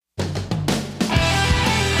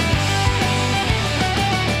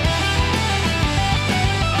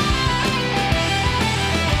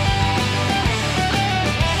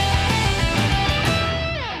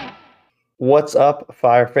What's up,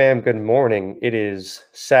 Fire Fam? Good morning. It is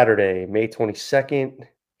Saturday, May 22nd.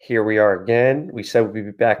 Here we are again. We said we'd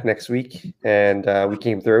be back next week, and we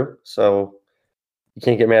came through, so you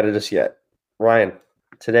can't get mad at us yet. Ryan,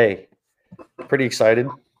 today, pretty excited.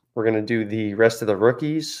 We're going to do the rest of the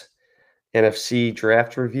rookies, NFC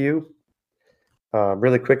draft review.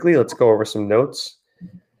 Really quickly, let's go over some notes.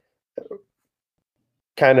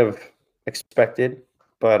 Kind of expected,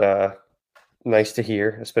 but nice to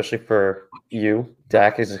hear, especially for you.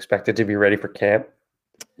 Dak is expected to be ready for camp.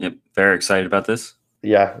 Yep, very excited about this.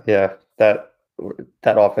 Yeah. That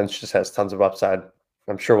offense just has tons of upside.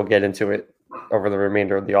 I'm sure we'll get into it over the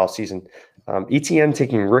remainder of the offseason. ETN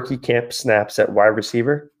taking rookie camp snaps at wide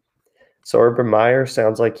receiver. So Urban Meyer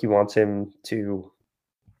sounds like he wants him to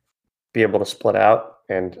be able to split out,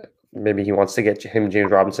 and maybe he wants to get him and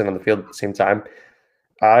James Robinson on the field at the same time.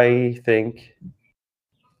 I think,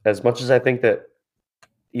 as much as I think that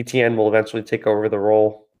ETN will eventually take over the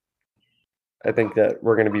role, I think that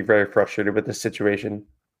we're going to be very frustrated with this situation.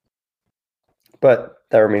 But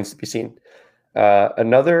that remains to be seen. Tim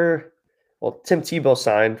Tebow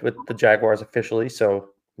signed with the Jaguars officially, so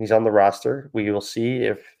he's on the roster. We will see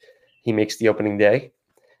if he makes the opening day.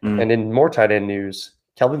 And in more tight end news,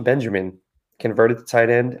 Kelvin Benjamin converted to tight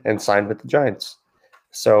end and signed with the Giants.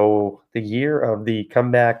 So the year of the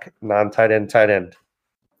comeback non-tight end tight end.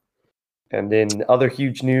 And in other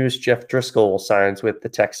huge news, Jeff Driscoll signs with the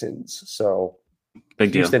Texans. So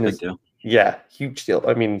big deal. Yeah, huge deal.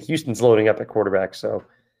 I mean, Houston's loading up at quarterback, so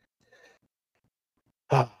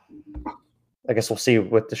I guess we'll see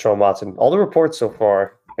with Deshaun Watson. All the reports so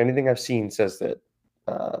far, anything I've seen says that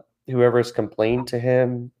whoever has complained to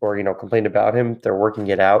him or, complained about him, they're working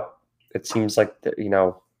it out. It seems like,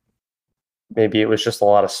 maybe it was just a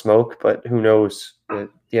lot of smoke, but who knows?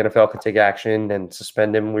 The NFL could take action and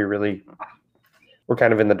suspend him. We're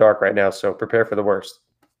kind of in the dark right now, so prepare for the worst.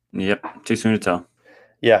 Yep, too soon to tell.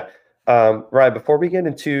 Yeah. Right, before we get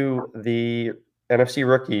into the NFC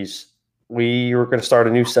rookies, we were going to start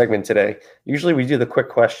a new segment today. Usually we do the quick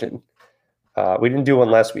question. We didn't do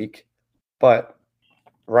one last week, but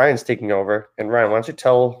Ryan's taking over. And Ryan, why don't you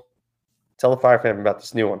tell the Fire Fam about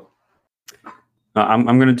this new one? I'm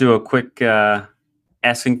going to do a quick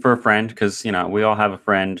asking for a friend because, we all have a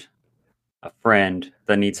friend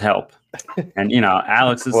that needs help. And,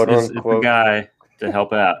 Alex is the guy to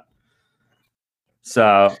help out.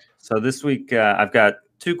 So this week I've got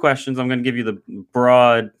two questions. I'm going to give you the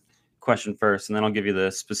broad question first, and then I'll give you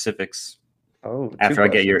the specifics after I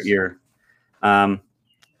get your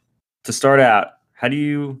to start out,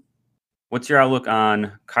 what's your outlook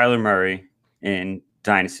on Kyler Murray in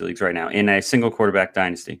dynasty leagues right now, in a single quarterback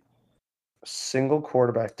dynasty? Single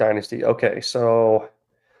quarterback dynasty. Okay, so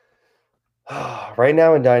right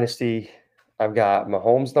now in dynasty, I've got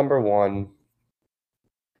Mahomes number 1.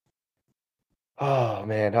 Oh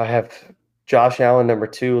man, I have Josh Allen number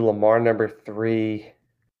 2, Lamar number 3,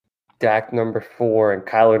 Dak number 4, and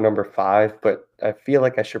Kyler number 5. But I feel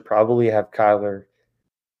like I should probably have Kyler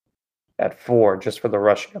at 4 just for the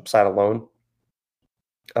rushing upside alone.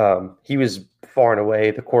 He was far and away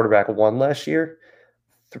the quarterback 1 last year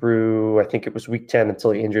through, I think it was week 10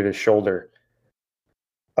 until he injured his shoulder.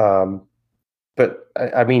 But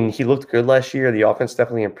I mean, he looked good last year. The offense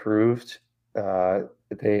definitely improved. I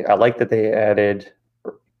like that they added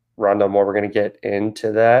Rondale Moore. We're going to get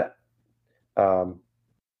into that. I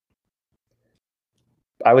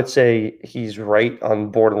would say he's right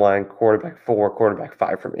on borderline quarterback 4, quarterback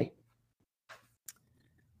 5 for me.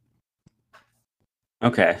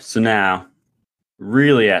 Okay, so now,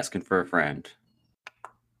 really asking for a friend.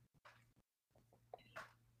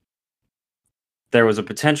 There was a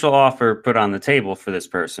potential offer put on the table for this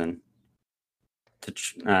person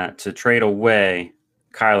to trade away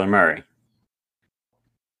Kyler Murray.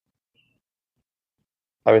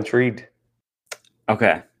 I'm intrigued.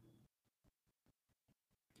 Okay.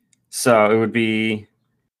 So it would be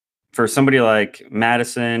for somebody like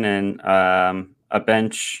Madison and a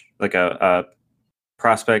bench, like a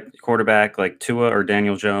prospect quarterback like Tua or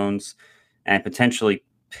Daniel Jones, and potentially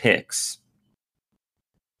picks.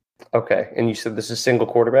 Okay, and you said this is single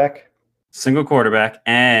quarterback? Single quarterback,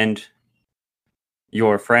 and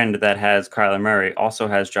your friend that has Kyler Murray also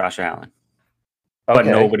has Josh Allen. Okay. But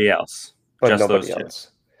nobody else. But just nobody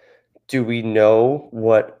else. Do we know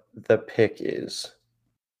what the pick is?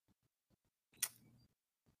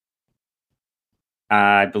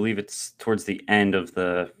 I believe it's towards the end of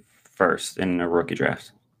the first in a rookie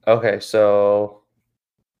draft. Okay, so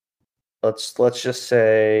let's just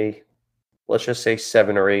say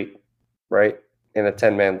 7 or 8, right? In a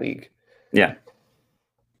 10-man league. Yeah.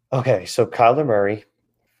 Okay, so Kyler Murray,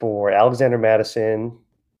 for Alexander Mattison,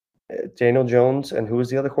 Daniel Jones, and who was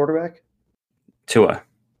the other quarterback? Tua,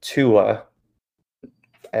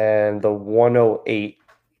 and the 108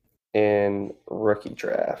 in rookie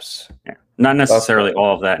drafts. Yeah. Not necessarily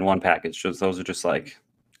all of that in one package. Those are just like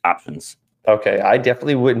options. Okay, I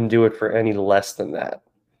definitely wouldn't do it for any less than that.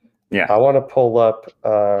 Yeah. I want to pull up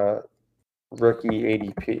rookie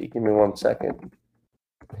ADP. Give me 1 second.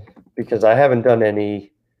 Because I haven't done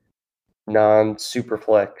any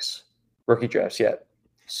non-Superflex rookie drafts yet.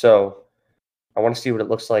 So I want to see what it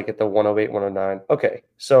looks like at the 108, 109. Okay,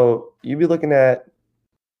 so you'd be looking at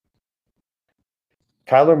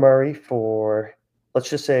Kyler Murray for, let's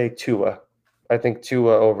just say, Tua. I think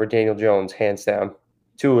Tua over Daniel Jones, hands down.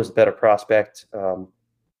 Tua is a better prospect.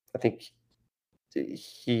 I think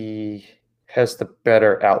he has the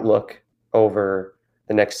better outlook over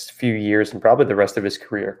the next few years and probably the rest of his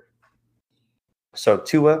career. So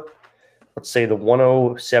Tua, let's say the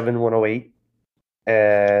 107, 108,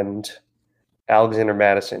 and Alexander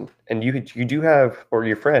Mattison. And you do have, or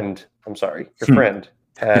your friend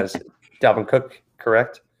has Dalvin Cook,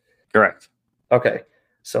 correct? Correct. Okay.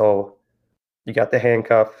 So you got the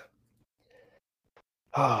handcuff.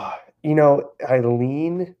 I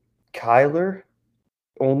lean Kyler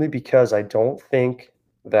only because I don't think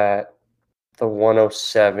that the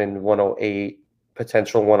 107, 108,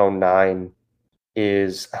 potential 109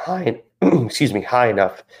 is high, high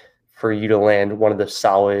enough for you to land one of the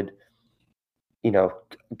solid,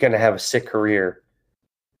 going to have a sick career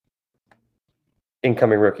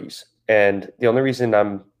incoming rookies. And the only reason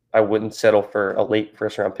I wouldn't settle for a late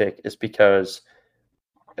first round pick is because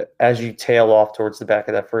as you tail off towards the back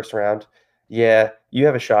of that first round, yeah, you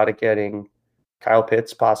have a shot at getting Kyle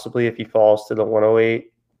Pitts possibly if he falls to the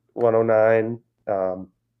 108, 109.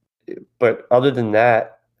 But other than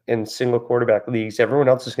that, in single quarterback leagues, everyone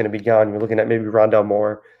else is going to be gone. You're looking at maybe Rondale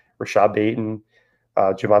Moore, Rashad Bateman,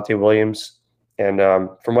 Javonte Williams. And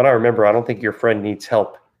from what I remember, I don't think your friend needs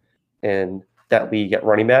help in that league at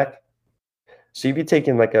running back. So you'd be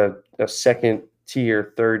taking like a second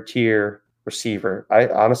tier, third tier receiver.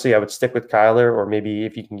 I would stick with Kyler, or maybe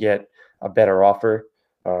if you can get a better offer,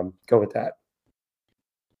 go with that.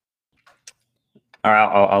 All right,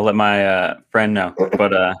 I'll let my friend know,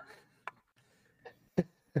 but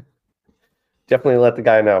definitely let the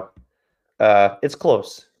guy know. It's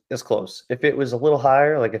close. It's close. If it was a little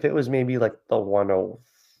higher, like if it was maybe like the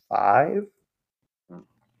 105,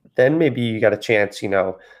 then maybe you got a chance.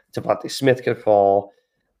 Devontae Smith could fall.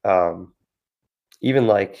 Even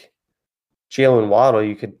like Jalen Waddle,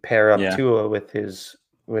 you could pair up Tua with his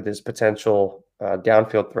potential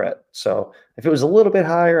downfield threat. So if it was a little bit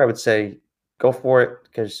higher, I would say go for it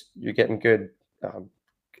because you're getting good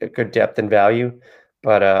depth and value.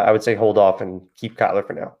 But I would say hold off and keep Kyler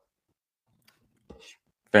for now.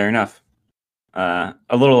 Fair enough. A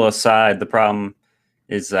little aside, the problem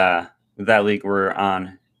is with that league we're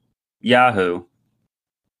on Yahoo.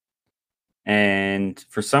 And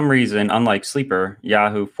for some reason, unlike Sleeper,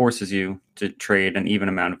 Yahoo forces you to trade an even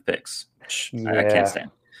amount of picks, which I can't stand.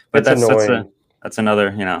 But that's another, it's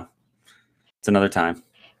another time.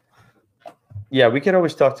 Yeah, we could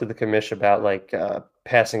always talk to the commish about like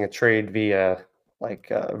passing a trade via like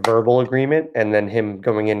verbal agreement and then him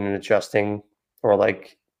going in and adjusting, or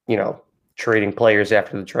like, trading players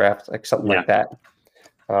after the draft, like something like that.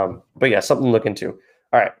 But yeah, something to look into.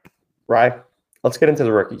 All right, Rye, let's get into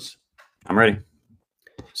the rookies. I'm ready.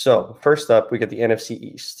 So first up, we got the NFC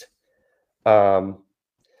East.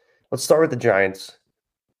 Let's start with the Giants.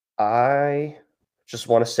 I just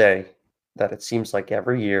want to say that it seems like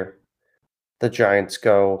every year the Giants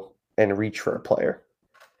go and reach for a player.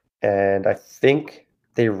 And I think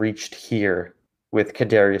they reached here with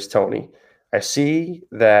Kadarius Toney. I see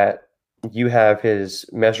that you have his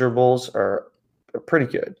measurables are pretty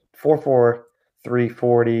good. 4.4,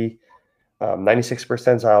 340, 96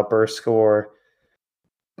 percentile burst score.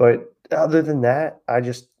 But other than that,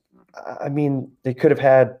 they could have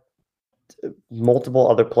had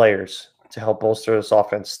multiple other players to help bolster this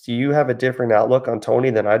offense. Do you have a different outlook on Toney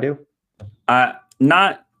than I do?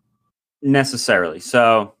 Not necessarily.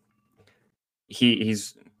 So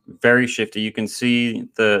he's very shifty. You can see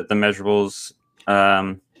the measurables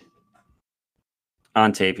on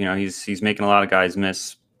tape. He's making a lot of guys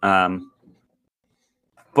miss.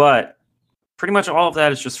 But pretty much all of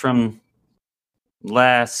that is just from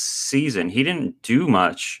last season. He didn't do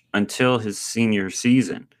much until his senior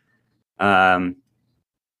season.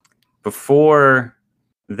 Before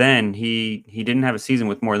then, he didn't have a season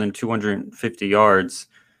with more than 250 yards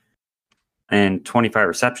and 25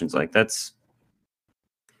 receptions. Like that's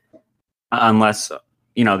unless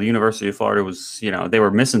the University of Florida was, they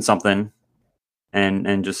were missing something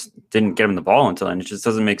and just didn't get him the ball until then. It just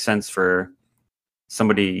doesn't make sense for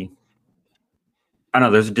somebody. I don't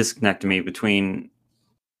know. There's a disconnect to me between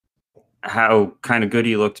how kind of good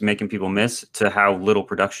he looked making people miss to how little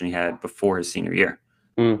production he had before his senior year.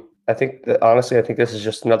 I think that, honestly, I think this is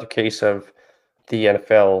just another case of the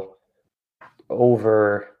NFL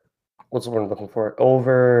what's the word I'm looking for?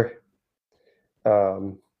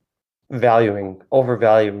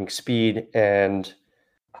 Overvaluing speed and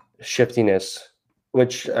shiftiness,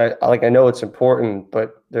 which I know it's important,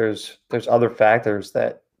 but there's other factors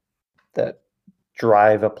that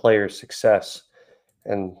drive a player's success.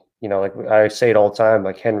 And like I say it all the time,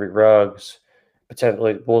 like Henry Ruggs,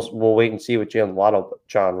 potentially we'll wait and see with Jalen Waddle, but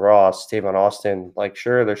John Ross, Tavon Austin, like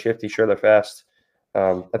sure they're shifty, sure they're fast.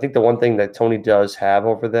 I think the one thing that Tony does have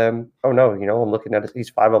over them, I'm looking at it,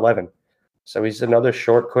 he's 5'11", so he's another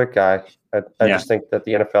short, quick guy. I just think that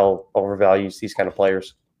the NFL overvalues these kind of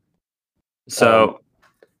players. So,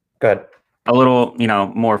 go ahead. A little,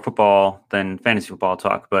 more football than fantasy football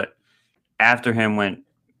talk, but after him went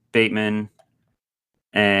Bateman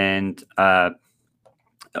and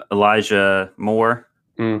Elijah Moore.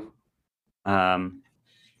 Would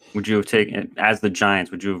you have taken, as the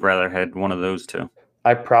Giants, would you have rather had one of those two?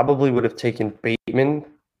 I probably would have taken Bateman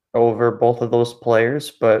over both of those players,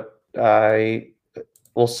 but I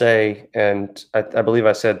will say, and I believe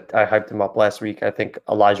I said I hyped him up last week, I think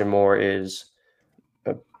Elijah Moore is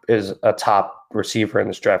a top receiver in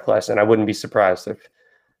this draft class, and I wouldn't be surprised if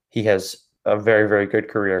he has a very, very good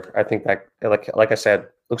career. I think that, like I said,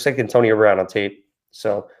 looks like Antonio Brown on tape.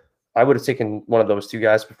 So I would have taken one of those two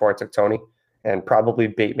guys before I took Tony, and probably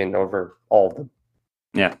Bateman over all of them.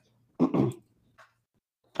 Yeah.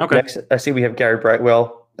 Okay. Next, I see we have Gary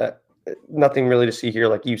Brightwell. Nothing really to see here,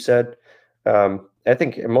 like you said. I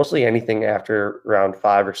think mostly anything after round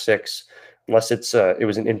 5 or 6, unless it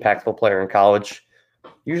was an impactful player in college,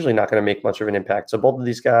 usually not going to make much of an impact. So both of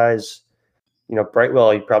these guys,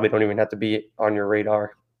 Brightwell, you probably don't even have to be on your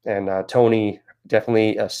radar. And Tony,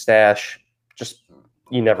 definitely a stash. Just,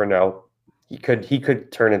 you never know. He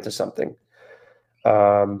could turn into something.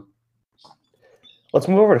 Let's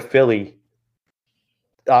move over to Philly.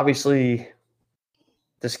 Obviously,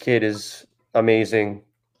 this kid is amazing.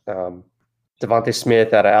 Devontae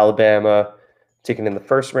Smith out of Alabama, taken in the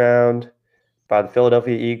first round by the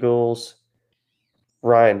Philadelphia Eagles.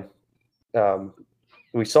 Ryan,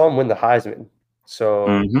 we saw him win the Heisman.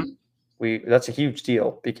 So that's a huge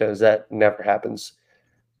deal because that never happens.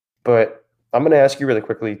 But I'm going to ask you really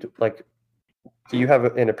quickly, do you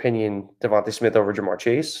have an opinion, Devontae Smith over Ja'Marr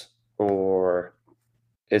Chase, or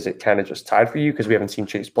is it kind of just tied for you because we haven't seen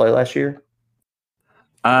Chase play last year?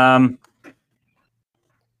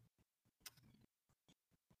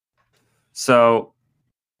 So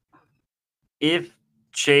if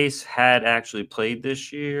Chase had actually played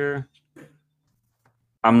this year,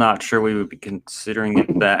 I'm not sure we would be considering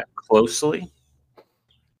it that closely.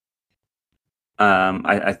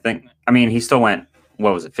 I think, he still went,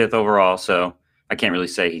 5th overall, so I can't really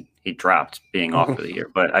say he dropped being off for the year,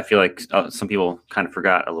 but I feel like some people kind of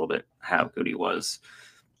forgot a little bit how good he was.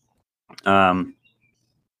 But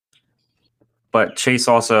Chase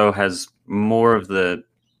also has more of the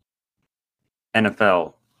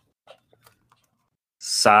NFL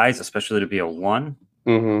size, especially to be a 1,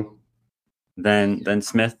 than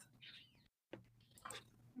Smith.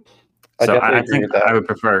 So I think I would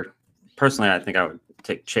prefer, personally, I think I would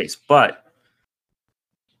take Chase, but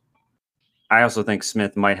I also think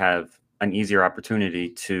Smith might have an easier opportunity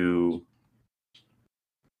to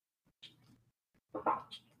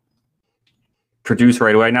produce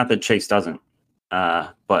right away. Not that Chase doesn't,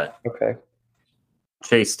 but okay.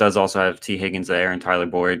 Chase does also have T. Higgins there and Tyler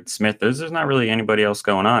Boyd. Smith, there's not really anybody else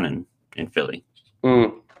going on in Philly.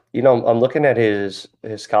 I'm looking at his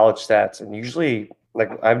college stats, and usually,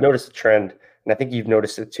 I've noticed a trend, and I think you've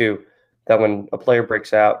noticed it too, that when a player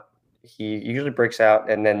breaks out, he usually breaks out,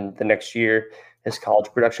 and then the next year, his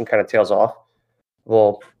college production kind of tails off.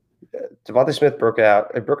 Well, Devontae Smith broke out.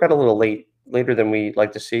 It broke out a little later than we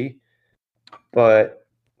like to see, but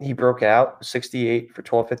he broke out 68 for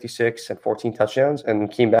 1256 and 14 touchdowns,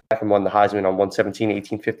 and came back and won the Heisman on 117,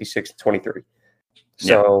 18, 56, 23.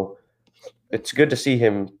 So it's good to see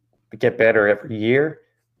him get better every year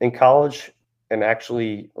in college, and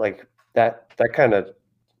actually that kind of.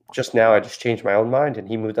 Just now, I just changed my own mind, and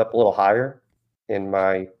he moved up a little higher in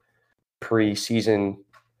my preseason,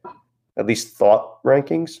 at least thought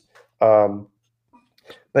rankings.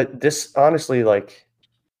 But this, honestly,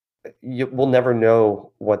 we'll never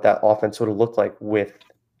know what that offense would have looked like with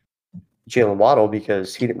Jalen Waddle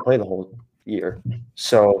because he didn't play the whole year.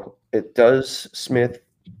 So does Smith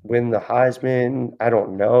win the Heisman? I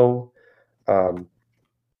don't know.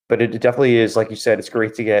 But it definitely is, like you said, it's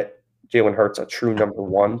great to get Jalen Hurts a true number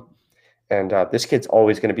one. And this kid's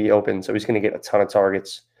always going to be open, so he's going to get a ton of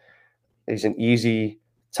targets. He's an easy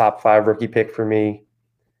top 5 rookie pick for me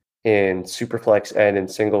in Superflex and in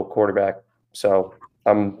single quarterback. So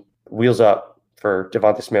I'm wheels up for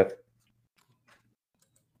Devonta Smith.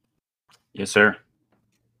 Yes, sir.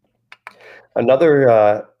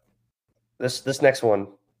 Another this next one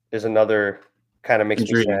is another kind of makes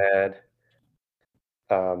me sad.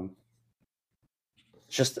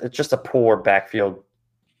 It's just a poor backfield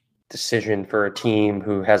decision for a team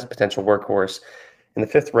who has a potential workhorse. In the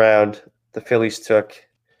 5th round, the Phillies took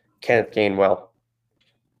Kenneth Gainwell.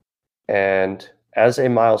 And as a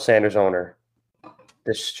Miles Sanders owner,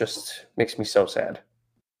 this just makes me so sad.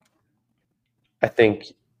 I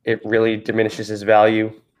think it really diminishes his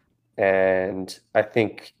value. And I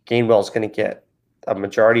think Gainwell's going to get a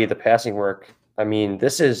majority of the passing work. I mean,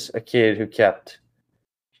 this is a kid who kept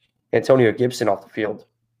Antonio Gibson off the field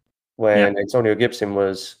when Antonio Gibson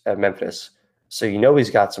was at Memphis. So he's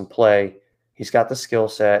got some play. He's got the skill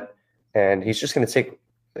set, and he's just going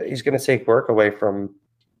to take work away from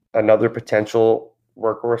another potential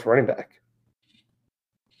workhorse running back.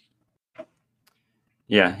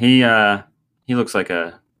 Yeah, he looks like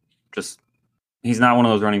he's not one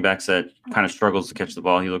of those running backs that kind of struggles to catch the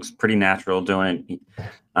ball. He looks pretty natural doing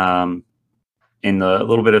it. In the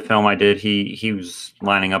little bit of film I did, he was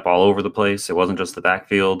lining up all over the place. It wasn't just the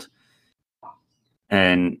backfield.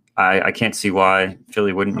 And I can't see why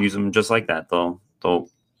Philly wouldn't use him just like that. They'll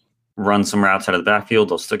run some routes out of the backfield.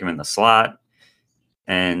 They'll stick him in the slot.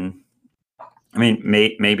 And, I mean,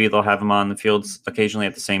 maybe they'll have him on the fields occasionally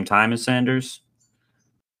at the same time as Sanders.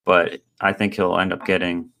 But I think he'll end up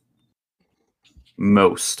getting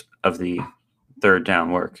most of the 3rd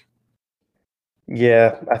down work.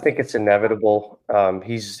 Yeah, I think it's inevitable.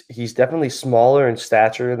 He's definitely smaller in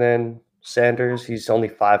stature than Sanders. He's only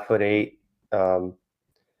 5'8".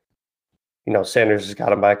 Sanders has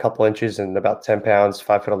got him by a couple inches and about 10 pounds,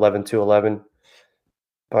 5'11", 211.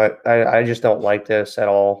 But I just don't like this at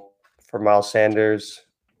all for Miles Sanders.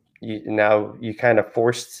 You kind of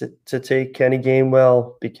forced to take Kenny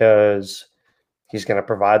Gainwell because he's going to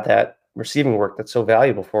provide that receiving work that's so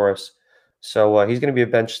valuable for us. So he's going to be a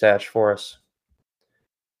bench stash for us.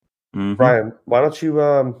 Mm-hmm. Brian, why don't you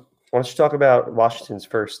talk about Washington's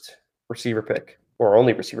first receiver pick, or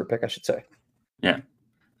only receiver pick, I should say? Yeah.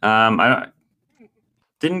 I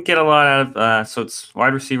didn't get a lot out of so it's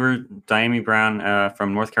wide receiver Dyami Brown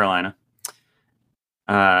from North Carolina.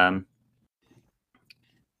 From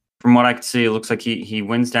what I could see, it looks like he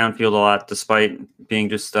wins downfield a lot despite being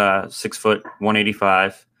just 6 foot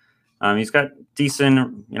 185. He's got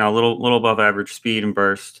decent, a little above average speed and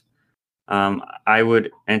burst. I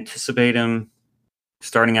would anticipate him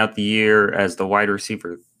starting out the year as the wide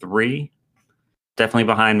receiver 3, definitely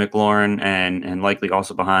behind McLaurin and likely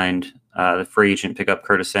also behind the free agent pickup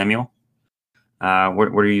Curtis Samuel. What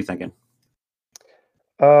are you thinking?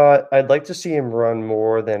 I'd like to see him run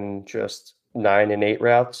more than just 9 and 8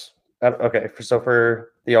 routes. Okay, so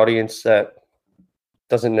for the audience that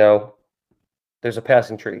doesn't know, there's a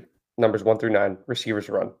passing tree, numbers 1 through 9, receivers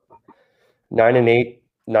run. 9 and 8.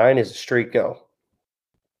 9 is a straight go.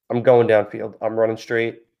 I'm going downfield. I'm running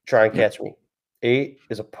straight. Try and catch me. 8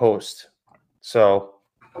 is a post. So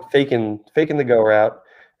faking the go route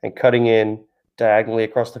and cutting in diagonally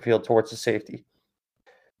across the field towards the safety.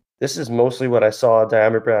 This is mostly what I saw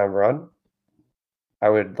Dyami Brown run. I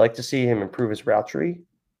would like to see him improve his route tree,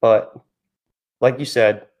 but like you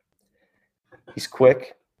said, he's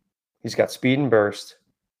quick. He's got speed and burst,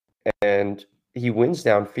 and he wins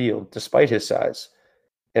downfield despite his size.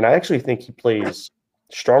 And I actually think he plays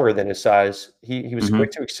stronger than his size. He was quick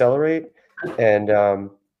to accelerate, and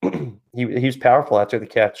he was powerful after the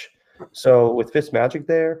catch. So with Fitzmagic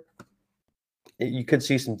there, you could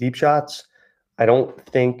see some deep shots. I don't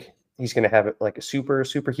think he's going to have like a super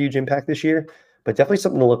huge impact this year, but definitely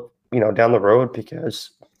something to look down the road,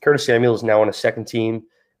 because Curtis Samuel is now on a 2nd team,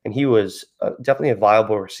 and he was definitely a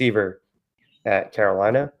viable receiver at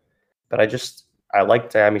Carolina. But I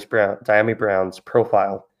like Dyami Brown's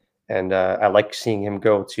profile, and I like seeing him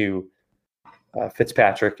go to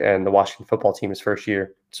Fitzpatrick and the Washington football team his first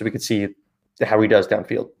year, so we could see how he does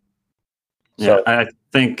downfield. So, I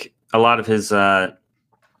think a lot of his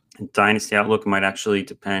dynasty outlook might actually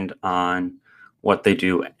depend on what they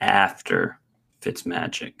do after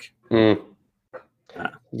Fitzmagic.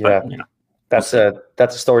 But, that's a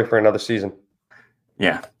story for another season.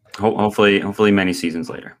 Yeah, hopefully many seasons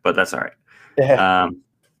later, but that's all right. Yeah.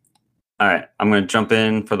 All right, I'm going to jump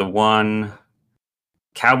in for the one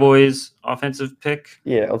Cowboys offensive pick.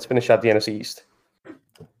 Yeah, let's finish out the NFC East.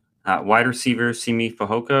 Wide receiver Simi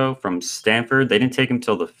Fehoko from Stanford. They didn't take him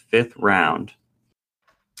till the 5th round.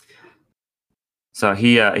 So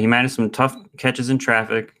he managed some tough catches in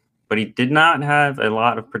traffic, but he did not have a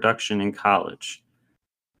lot of production in college.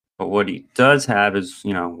 But what he does have is,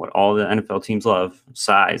 what all the NFL teams love,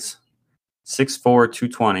 size. 6'4",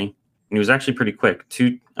 220. And he was actually pretty quick,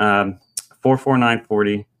 4.49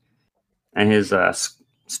 40. And his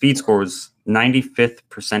speed score was 95th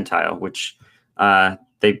percentile, which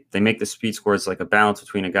they make the speed scores like a balance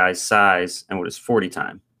between a guy's size and what his 40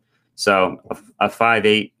 time. So a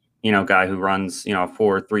 5'8", guy who runs,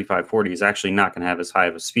 4.35 40 is actually not going to have as high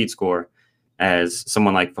of a speed score as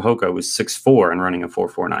someone like Fehoko, who's 6'4" and running a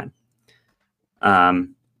 4.49.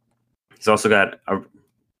 He's also got a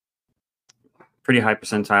pretty high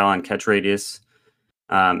percentile on catch radius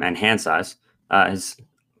and hand size.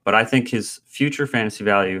 But I think his future fantasy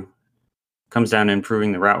value comes down to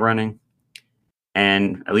improving the route running.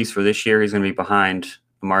 And at least for this year, he's going to be behind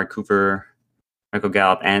Amari Cooper, Michael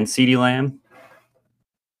Gallup, and CeeDee Lamb.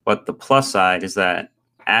 But the plus side is that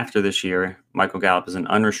after this year, Michael Gallup is an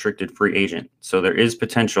unrestricted free agent. So there is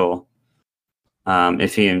potential,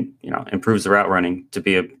 if he improves the route running, to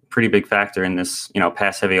be a pretty big factor in this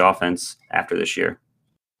pass-heavy offense after this year.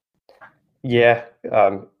 Yeah,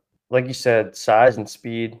 like you said, size and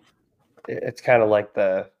speed. It's kind of like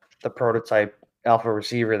the prototype alpha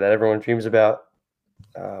receiver that everyone dreams about.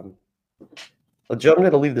 I'm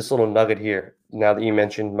going to leave this little nugget here. Now that you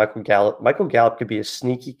mentioned Michael Gallup could be a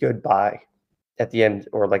sneaky good buy at the end,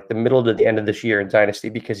 or like the middle to the end of this year in Dynasty,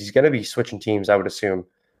 because he's going to be switching teams, I would assume.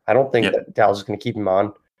 I don't think that Dallas is going to keep him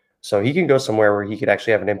on. So he can go somewhere where he could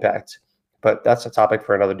actually have an impact. But that's a topic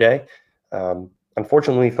for another day.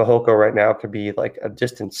 Unfortunately, Fehoko right now could be like a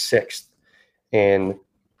distant 6th in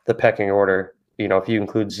the pecking order, if you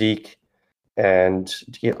include Zeke and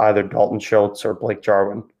either Dalton Schultz or Blake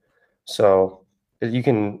Jarwin. So you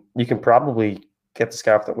can probably get this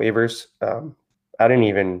guy off the waivers. I didn't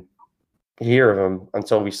even hear of him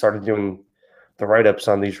until we started doing the write-ups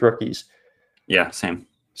on these rookies. Yeah, same.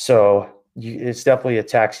 So it's definitely a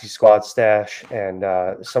taxi squad stash, and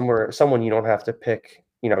someone you don't have to pick,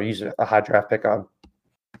 use a high draft pick on.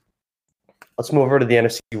 Let's move over to the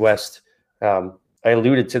NFC West. I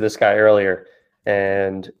alluded to this guy earlier,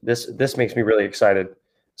 and this makes me really excited.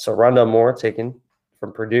 So Rondale Moore taken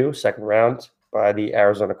from Purdue, 2nd round by the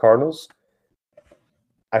Arizona Cardinals.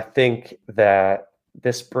 I think that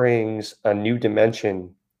this brings a new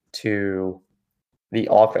dimension to the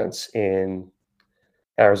offense in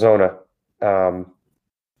Arizona. I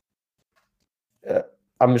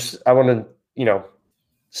want to,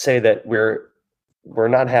 say that we're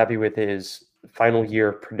not happy with his final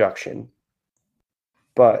year production,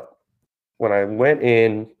 but when I went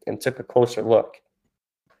in and took a closer look,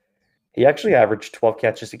 he actually averaged 12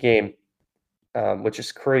 catches a game, which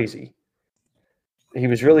is crazy. He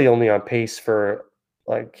was really only on pace for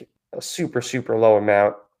like a super, super low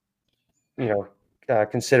amount,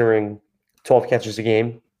 considering 12 catches a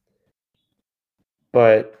game.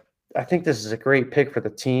 But I think this is a great pick for the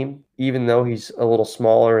team, even though he's a little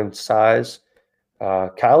smaller in size.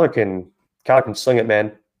 Kyler can sling it,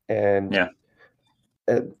 man. And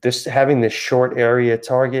this having this short area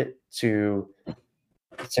target to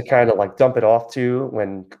kind of like dump it off to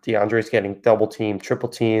when DeAndre's getting double teamed, triple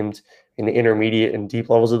teamed in the intermediate and deep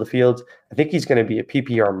levels of the field, I think he's going to be a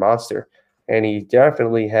PPR monster. And he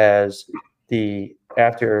definitely has the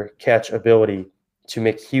after catch ability to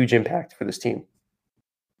make huge impact for this team.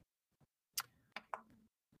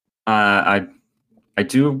 I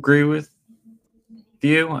do agree with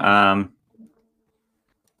you.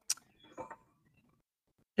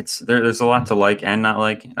 There's a lot to like and not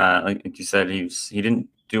like. Like you said, he didn't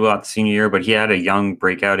do a lot the senior year, but he had a young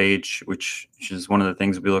breakout age, which is one of the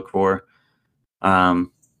things we look for.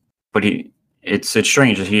 But it's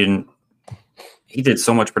strange that he did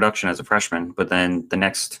so much production as a freshman, but then the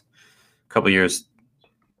next couple of years,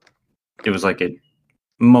 it was like it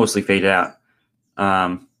mostly faded out.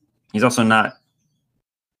 He's also not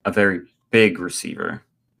a very big receiver.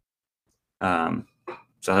 So I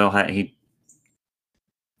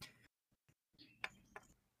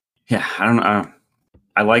don't know.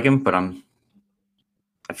 I like him, but I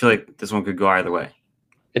feel like this one could go either way.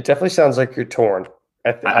 It definitely sounds like you're torn.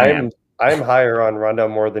 I am higher on Rondale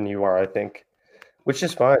Moore than you are, I think, which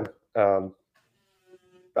is fine.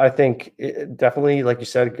 I think it definitely, like you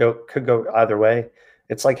said, could go either way.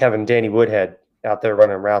 It's like having Danny Woodhead out there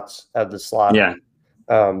running routes out of the slot. Yeah.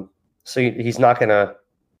 So he's not gonna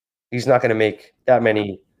make that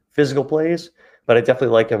many physical plays, but I definitely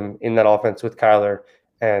like him in that offense with Kyler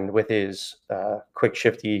and with his quick,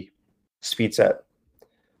 shifty speed set.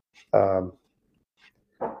 We're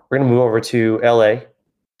going to move over to LA,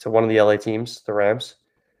 to one of the LA teams, the Rams.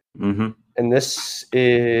 Mm-hmm. And this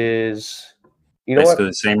is, basically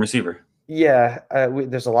the same receiver. Yeah,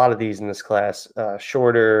 there's a lot of these in this class.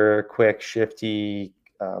 Shorter, quick, shifty,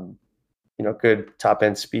 good top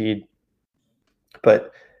end speed.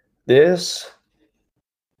 But this,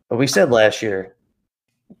 we said last year,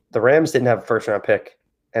 the Rams didn't have a first round pick,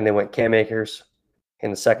 and they went Cam Akers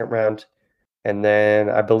in the second round. And then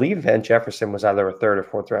I believe Van Jefferson was either a third or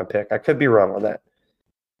fourth round pick. I could be wrong on that.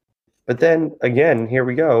 But then again, here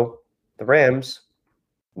we go. The Rams,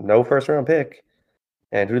 no first round pick.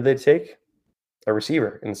 And who did they take? A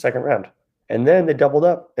receiver in the second round. And then they doubled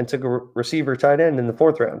up and took a receiver tight end in the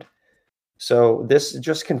fourth round. So this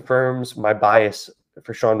just confirms my bias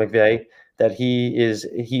for Sean McVay, that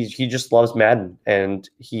he just loves Madden, and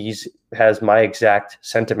has my exact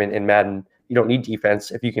sentiment in Madden. You don't need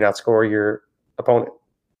defense if you can outscore your opponent.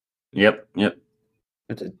 Yep.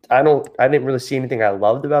 I didn't really see anything I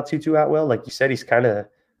loved about Tutu Atwell. Like you said, he's kind of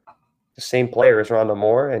the same player as Rondo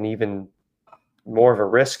Moore, and even more of a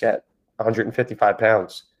risk at 155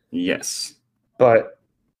 pounds. Yes. But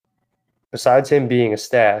besides him being a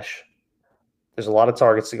stash, there's a lot of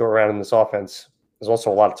targets to go around in this offense. There's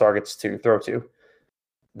also a lot of targets to throw to.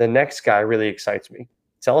 The next guy really excites me.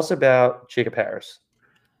 Tell us about Jacob Harris.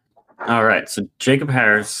 All right. So Jacob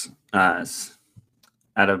Harris is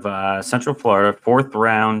out of Central Florida, fourth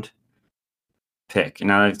round pick.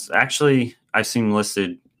 Now, it's actually, I've seen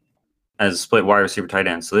listed as split wide receiver tight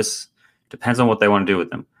end. So this depends on what they want to do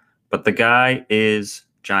with him. But the guy is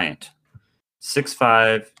giant.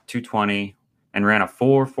 6'5", 220, and ran a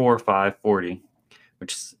 4.45 40,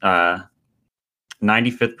 which is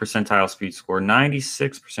 95th percentile speed score,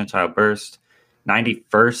 96th percentile burst,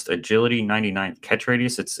 91st agility, 99th catch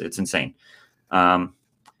radius. It's insane. But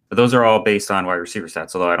those are all based on wide receiver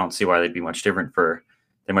stats, although I don't see why they'd be much different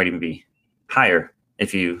they might even be higher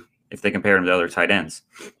if they compare them to other tight ends.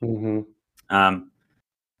 Mm-hmm.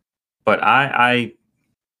 But I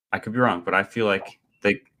could be wrong, but I feel like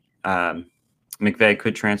McVay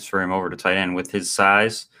could transfer him over to tight end with his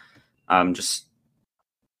size. Just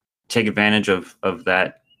take advantage of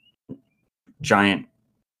that giant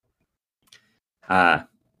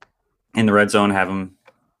in the red zone, have him,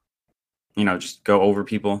 just go over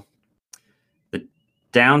people. The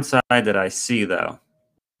downside that I see, though,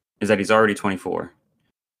 is that he's already 24,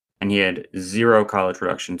 and he had 0 college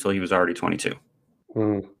production until he was already 22.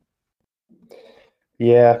 Mm.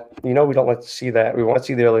 Yeah, we don't like to see that. We want to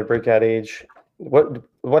see the early breakout age.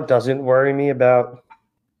 What doesn't worry me about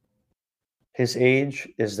his age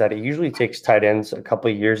is that it usually takes tight ends a couple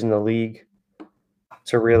of years in the league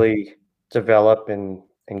to really develop and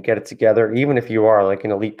get it together, even if you are like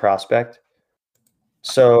an elite prospect.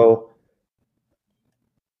 So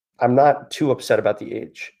I'm not too upset about the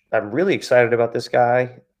age. I'm really excited about this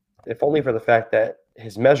guy, if only for the fact that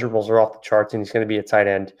his measurables are off the charts and he's going to be a tight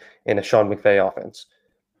end in a Sean McVay offense.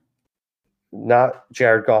 Not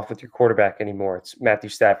Jared Goff with your quarterback anymore. It's Matthew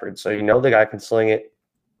Stafford. So the guy can sling it.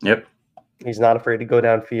 Yep. He's not afraid to go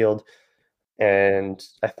downfield. And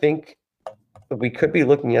I think we could be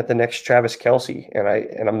looking at the next Travis Kelce.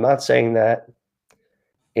 And I'm not saying that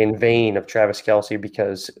in vain of Travis Kelce,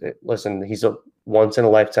 because listen, he's a once in a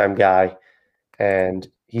lifetime guy and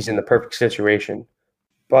he's in the perfect situation.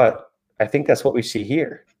 But I think that's what we see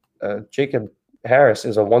here. Jacob Harris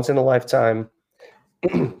is a once in a lifetime,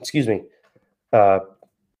 excuse me,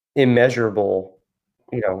 immeasurable,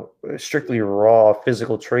 strictly raw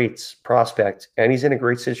physical traits prospect. And he's in a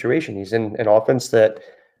great situation. He's in an offense that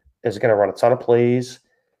is going to run a ton of plays.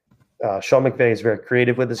 Sean McVay is very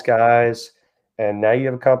creative with his guys. And now you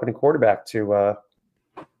have a competent quarterback to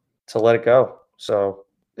let it go. So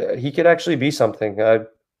he could actually be something.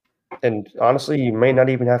 And honestly, you may not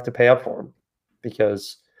even have to pay up for him,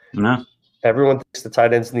 because everyone thinks the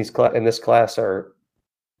tight ends in this class are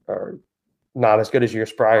not as good as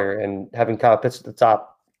years prior, and having Kyle Pitts at the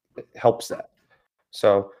top helps that.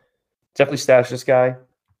 So definitely stash this guy.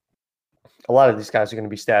 A lot of these guys are going to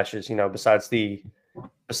be stashes,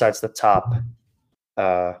 besides the top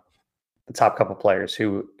couple players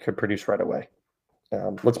who could produce right away.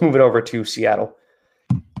 Let's move it over to Seattle.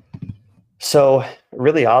 So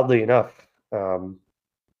really oddly enough,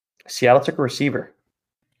 Seattle took a receiver,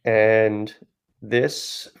 and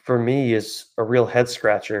this for me is a real head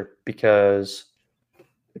scratcher, because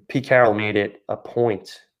Pete Carroll made it a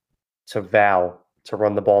point to vow to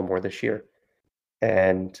run the ball more this year.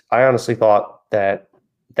 And I honestly thought that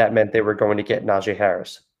meant they were going to get Najee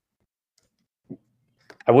Harris.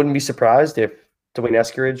 I wouldn't be surprised if Dwayne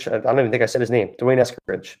Eskridge, I don't even think I said his name, Dwayne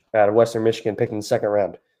Eskridge out of Western Michigan picked in the second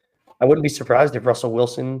round. I wouldn't be surprised if Russell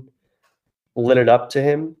Wilson lit it up to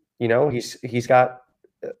him. You know, he's got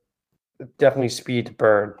definitely speed to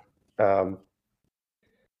burn.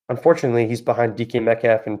 Unfortunately, he's behind DK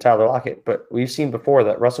Metcalf and Tyler Lockett, but we've seen before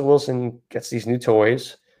that Russell Wilson gets these new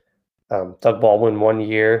toys. Doug Baldwin 1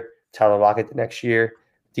 year, Tyler Lockett the next year,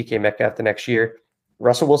 DK Metcalf the next year.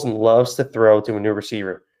 Russell Wilson loves to throw to a new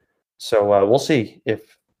receiver. So we'll see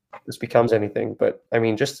if this becomes anything. But, I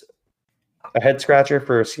mean, just a head scratcher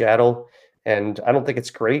for Seattle, and I don't think it's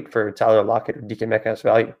great for Tyler Lockett or DK Metcalf's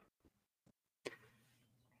value.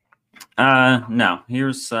 No.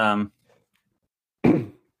 Here's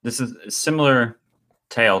this is a similar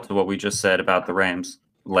tale to what we just said about the Rams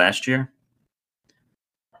last year.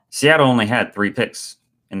 Seattle only had 3 picks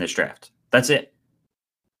in this draft. That's it.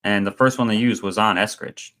 And the first one they used was on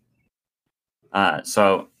Eskridge.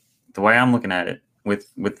 So the way I'm looking at it,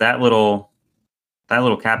 with that little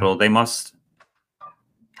capital, they must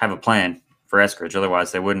have a plan for Eskridge.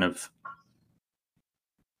 Otherwise, they wouldn't have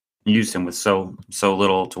used him with so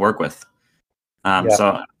little to work with.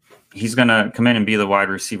 So he's going to come in and be the wide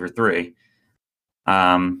receiver 3.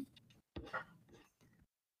 I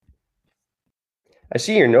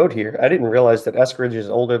see your note here. I didn't realize that Eskridge is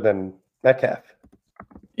older than Metcalf.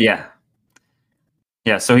 Yeah.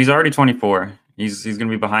 So he's already 24. He's going to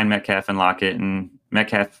be behind Metcalf and Lockett, and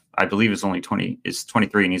Metcalf, I believe, is 23,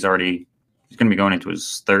 and he's going to be going into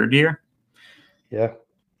his 3rd year. Yeah.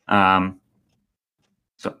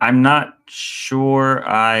 So I'm not sure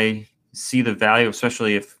I see the value,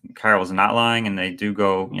 especially if Kyle's not lying and they do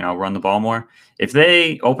go, run the ball more. If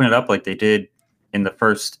they open it up like they did in the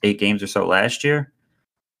first 8 games or so last year,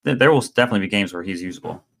 then there will definitely be games where he's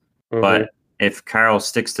usable. Mm-hmm. But if Kyle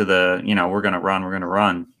sticks to the, we're going to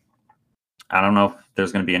run, I don't know if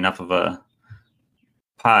there's going to be enough of a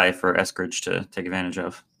pie for Eskridge to take advantage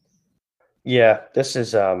of. Yeah, this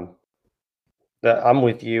is I'm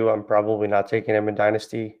with you. I'm probably not taking him in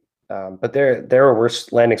Dynasty. But there are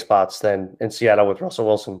worse landing spots than in Seattle with Russell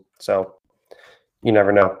Wilson. So you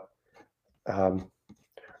never know. Ryan,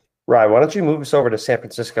 why don't you move us over to San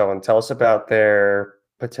Francisco and tell us about their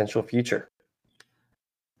potential future?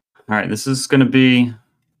 All right, this is going to be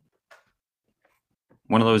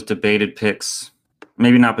one of those debated picks,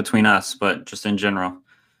 maybe not between us, but just in general.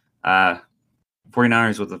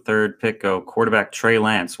 49ers with the 3rd pick go quarterback Trey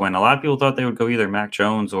Lance, when a lot of people thought they would go either Mac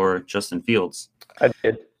Jones or Justin Fields. I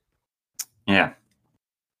did. Yeah.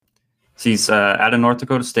 So he's out of North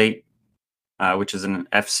Dakota State, which is an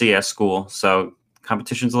FCS school, so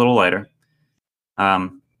competition's a little lighter.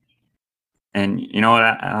 And you know what,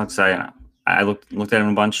 Alex, I looked at him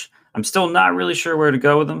a bunch. I'm still not really sure where to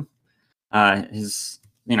go with him.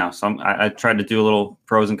 So I tried to do a little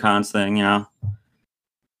pros and cons thing,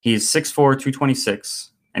 He's 6'4",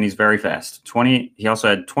 226, and he's very fast. He also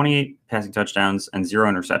had 28 passing touchdowns and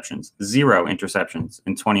 0 interceptions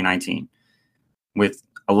in 2019, with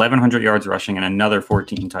 1,100 yards rushing and another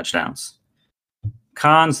 14 touchdowns.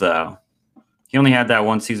 Cons, though, he only had that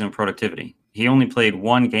 1 season of productivity. He only played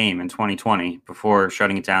 1 game in 2020 before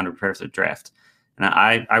shutting it down to prepare for the draft. And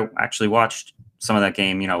I actually watched some of that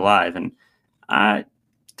game, live, and I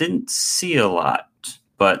didn't see a lot,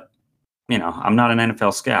 but I'm not an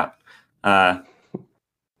NFL scout.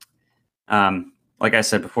 Like I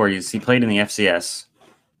said before, he played in the FCS,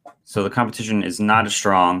 so the competition is not as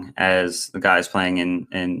strong as the guys playing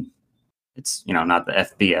in it's not the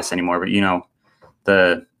FBS anymore, but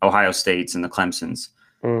the Ohio States and the Clemsons.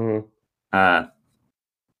 Mm-hmm.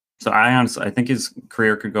 So I think his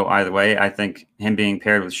career could go either way. I think him being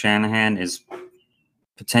paired with Shanahan is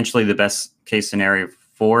potentially the best case scenario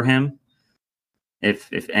for him.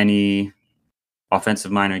 If any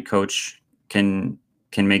offensive-minded coach can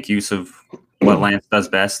make use of what Lance does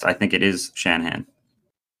best, I think it is Shanahan.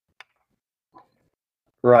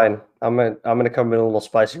 Ryan, I'm gonna come in a little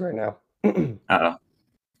spicy right now. Uh-oh.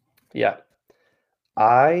 Yeah,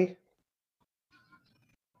 I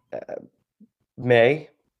may,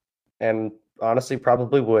 and honestly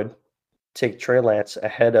probably would, take Trevor Lawrence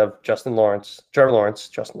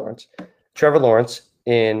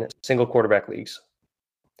in single quarterback leagues.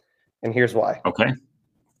 And here's why. Okay.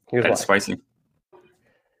 Here's That's why. Spicy.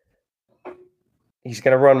 He's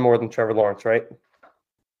going to run more than Trevor Lawrence, right?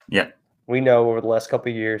 Yeah. We know over the last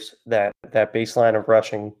couple of years that baseline of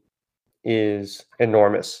rushing is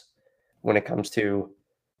enormous when it comes to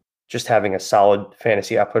just having a solid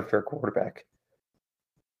fantasy output for a quarterback.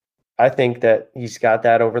 I think that he's got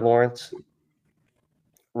that over Lawrence.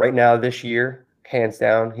 Right now, this year, hands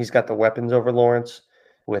down, he's got the weapons over Lawrence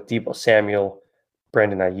with Deebo Samuel,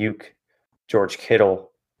 Brandon Ayuk, George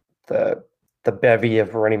Kittle, the bevy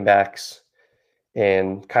of running backs,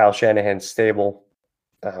 and Kyle Shanahan's stable.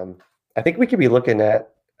 I think we could be looking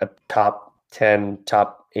at a top 10,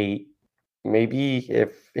 top 8, maybe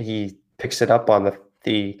if he picks it up on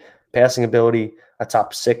the passing ability, a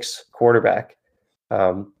top 6 quarterback.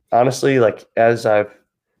 Honestly, like as I've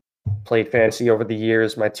played fantasy over the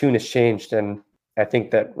years, my tune has changed, and I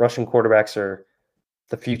think that rushing quarterbacks are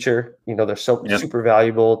the future. They're super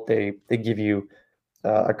valuable. They give you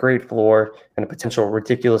a great floor and a potential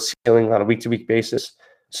ridiculous ceiling on a week-to-week basis.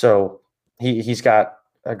 So he's got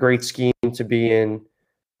a great scheme to be in,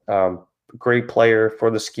 great player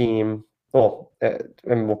for the scheme. Well,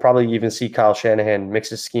 and we'll probably even see Kyle Shanahan mix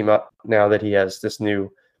his scheme up now that he has this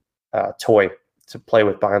new toy to play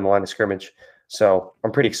with behind the line of scrimmage. So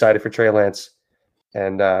I'm pretty excited for Trey Lance,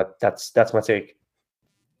 and that's my take.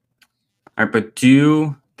 All right, but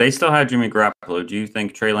they still have Jimmy Garoppolo? Do you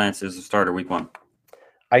think Trey Lance is a starter week 1?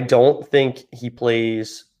 I don't think he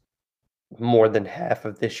plays more than half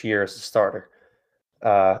of this year as a starter.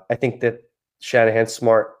 I think that Shanahan's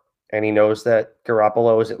smart, and he knows that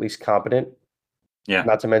Garoppolo is at least competent. Yeah.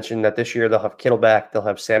 Not to mention that this year they'll have Kittle back, they'll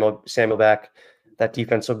have Samuel back. That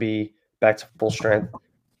defense will be back to full strength.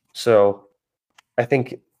 So I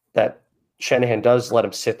think that Shanahan does let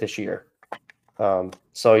him sit this year.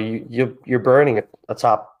 So you're burning a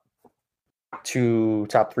top 2,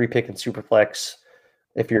 top 3 pick in Superflex.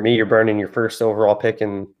 If you're me, you're burning your first overall pick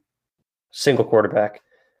in single quarterback.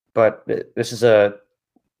 But this is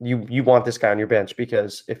you want this guy on your bench,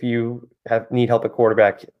 because if you need help at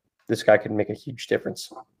quarterback, this guy can make a huge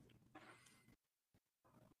difference.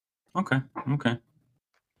 Okay. All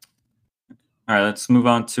right, let's move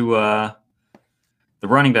on to the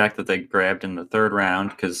running back that they grabbed in the 3rd round,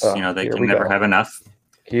 because they can never have enough.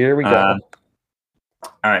 Here we go.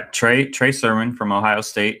 All right, Trey Sermon from Ohio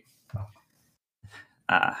State.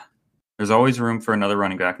 There's always room for another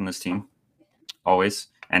running back in this team, always,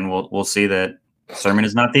 and we'll see that Sermon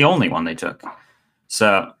is not the only one they took.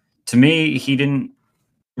 So to me, he didn't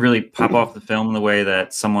really pop off the film the way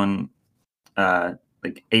that someone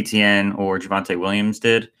like ATN or Javonte Williams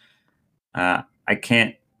did. I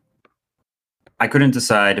couldn't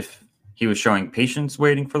decide if he was showing patience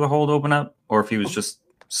waiting for the hole to open up, or if he was just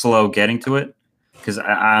slow getting to it. Because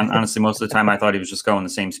honestly, most of the time I thought he was just going the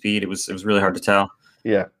same speed. It was really hard to tell.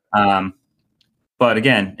 Yeah. But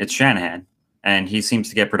again, it's Shanahan, and he seems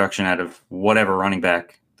to get production out of whatever running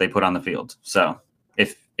back they put on the field. So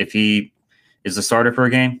if he is the starter for a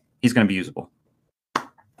game, he's going to be usable.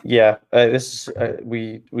 Yeah, this is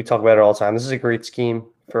we talk about it all the time. This is a great scheme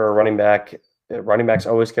for a running back. Running backs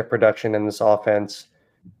always get production in this offense.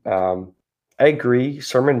 I agree.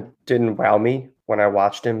 Sermon didn't wow me when I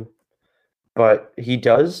watched him, but he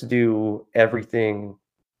does do everything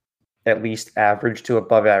at least average to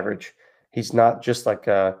above average. He's not just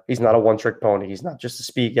he's not a one-trick pony. He's not just a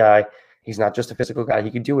speed guy. He's not just a physical guy. He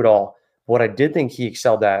can do it all. What I did think he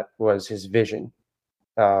excelled at was his vision.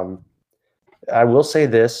 I will say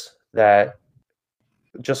this, that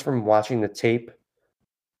just from watching the tape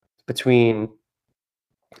between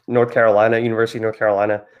University of North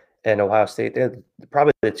Carolina, and Ohio State, they're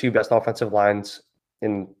probably the 2 best offensive lines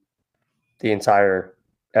in the entire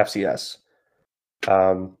FCS.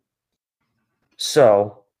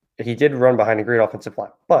 So he did run behind a great offensive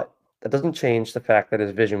line, but that doesn't change the fact that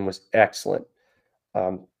his vision was excellent.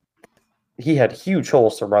 He had huge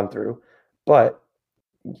holes to run through, but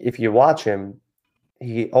if you watch him,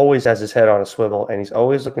 he always has his head on a swivel, and he's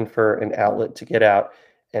always looking for an outlet to get out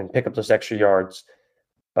and pick up those extra yards.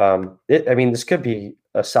 This could be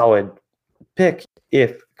a solid pick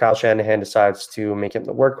if Kyle Shanahan decides to make him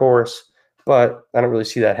the workhorse, but I don't really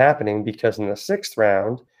see that happening, because in the 6th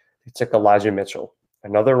round, they took Elijah Mitchell,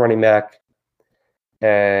 another running back,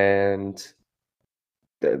 and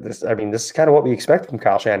this is kind of what we expect from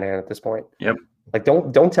Kyle Shanahan at this point. Yep. Like,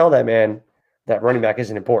 don't tell that man that running back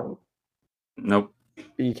isn't important. Nope.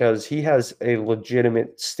 Because he has a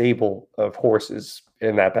legitimate stable of horses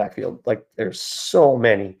in that backfield. Like, there's so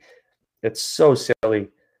many. It's so silly.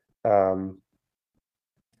 I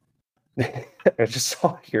just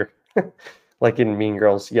saw here, like in Mean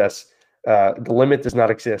Girls, yes, the limit does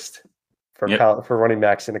not exist for for running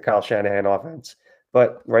backs in a Kyle Shanahan offense.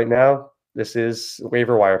 But right now, this is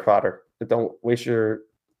waiver wire fodder. But don't waste your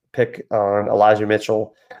pick on Elijah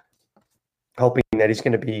Mitchell, hoping that he's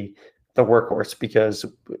going to be the workhorse, because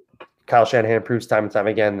Kyle Shanahan proves time and time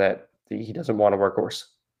again that he doesn't want a workhorse.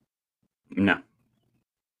 No,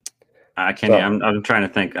 I can't. So, I'm trying to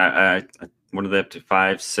think. I what are they up to?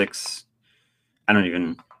 5, 6? I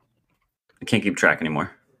can't keep track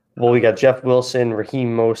anymore. Well, we got Jeff Wilson,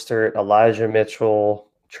 Raheem Mostert, Elijah Mitchell,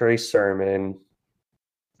 Trey Sermon.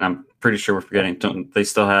 I'm pretty sure we're forgetting. Don't they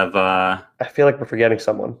still have? I feel like we're forgetting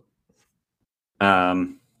someone.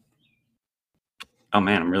 Oh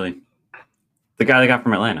man, I'm really the guy they got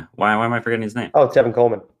from Atlanta. Why am I forgetting his name? Oh, Tevin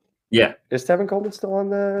Coleman. Yeah, is Tevin Coleman still on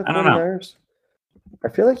the 49ers? I don't know. I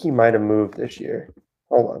feel like he might have moved this year.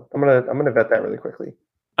 Hold on, I'm gonna vet that really quickly.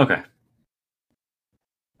 Okay.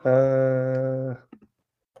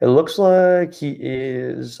 It looks like he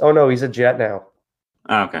is. Oh no, he's a Jet now.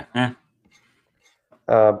 Oh, okay. Yeah.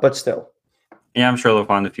 But still. Yeah, I'm sure they'll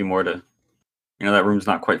find a few more to. That room's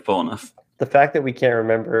not quite full enough. The fact that we can't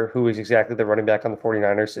remember who is exactly the running back on the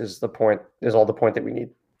 49ers is all the point that we need.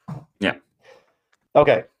 Yeah.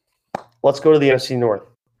 Okay. Let's go to the NFC North.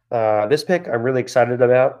 This pick I'm really excited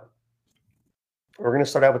about. We're going to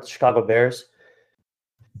start out with the Chicago Bears.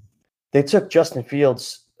 They took Justin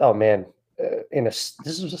Fields. Oh man, this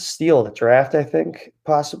was a steal of the draft, I think,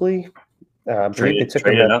 possibly.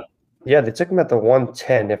 Traded up. Yeah, they took him at the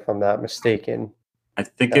 110, if I'm not mistaken. I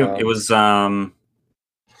think it was 11.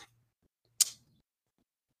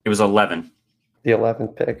 The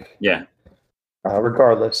 11th pick. Yeah.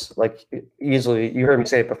 Regardless, like easily, you heard me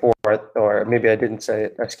say it before, or maybe I didn't say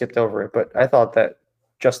it. I skipped over it, but I thought that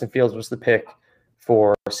Justin Fields was the pick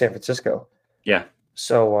for San Francisco. Yeah.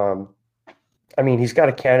 So, I mean, he's got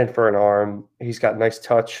a cannon for an arm. He's got nice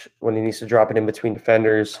touch when he needs to drop it in between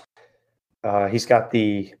defenders. He's got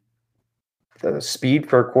the speed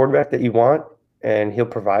for a quarterback that you want, and he'll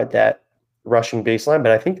provide that rushing baseline.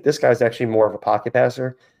 But I think this guy's actually more of a pocket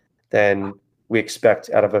passer than we expect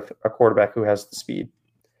out of a quarterback who has the speed.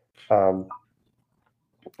 When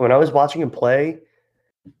I was watching him play,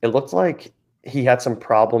 it looked like he had some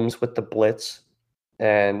problems with the blitz,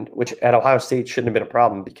 and which at Ohio State shouldn't have been a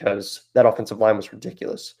problem because that offensive line was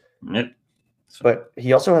ridiculous. Yep. But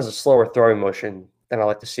he also has a slower throwing motion than I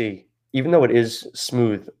like to see, even though it is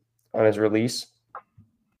smooth on his release.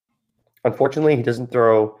 Unfortunately, he doesn't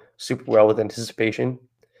throw super well with anticipation.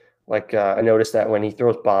 Like I noticed that when he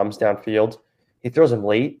throws bombs downfield, he throws them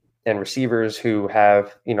late, and receivers who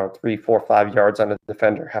have 3, 4, 5 yards on a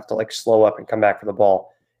defender have to like slow up and come back for the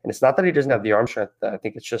ball. And it's not that he doesn't have the arm strength. I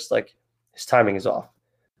think it's just like his timing is off.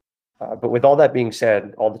 But with all that being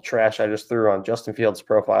said, all the trash I just threw on Justin Fields'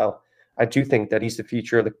 profile, I do think that he's the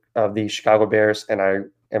future of the Chicago Bears, and I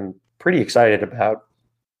am pretty excited about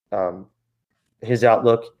his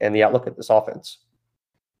outlook and the outlook of this offense.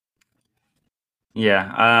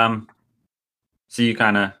 Yeah. So you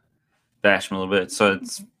kind of bashed him a little bit. So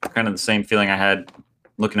it's kind of the same feeling I had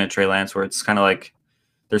looking at Trey Lance, where it's kind of like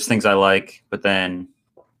there's things I like, but then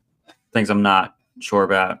things I'm not sure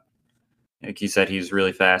about. Like you said, he's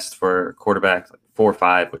really fast for a quarterback, like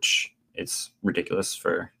 4.5, which it's ridiculous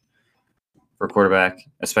for a quarterback,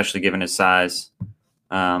 especially given his size.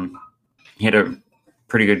 He had a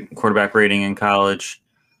pretty good quarterback rating in college,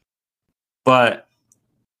 but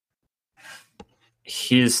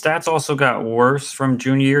his stats also got worse from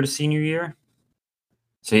junior year to senior year.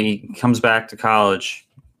 So he comes back to college,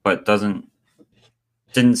 but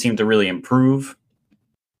didn't seem to really improve.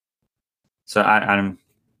 So I'm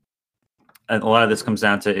a lot of this comes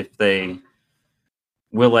down to if they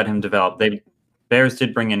will let him develop. Bears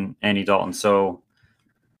did bring in Andy Dalton, so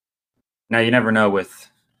now you never know with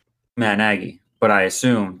Matt Nagy, but I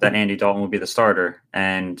assume that Andy Dalton will be the starter,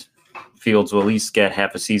 and Fields will at least get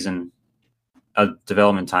half a season of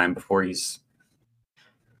development time before he's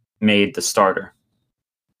made the starter.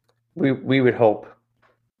 We would hope.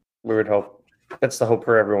 We would hope. That's the hope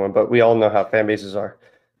for everyone, but we all know how fan bases are.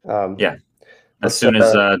 Yeah. As soon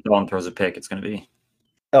as Dalton throws a pick, it's going to be.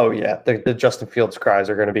 Oh yeah, the Justin Fields cries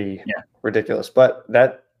are going to be ridiculous. But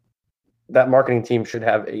that marketing team should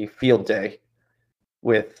have a field day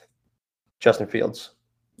with Justin Fields.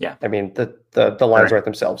 Yeah, I mean the lines write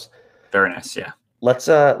themselves. Very nice. Yeah. Let's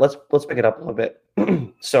pick it up a little bit.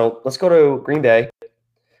 So let's go to Green Bay.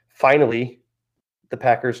 Finally, the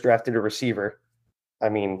Packers drafted a receiver. I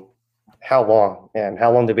mean, how long? And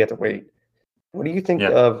how long did we have to wait? What do you think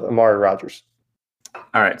of Amari Rodgers?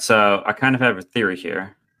 All right, so I kind of have a theory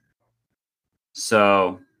here.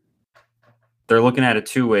 So they're looking at it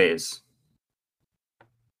two ways.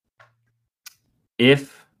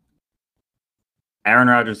 If Aaron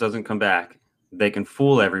Rodgers doesn't come back, they can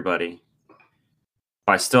fool everybody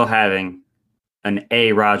by still having an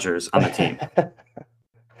A. Rodgers on the team.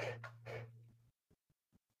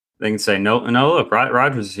 They can say, no, look,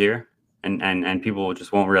 Rodgers is here, and people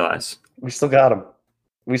just won't realize. We still got him.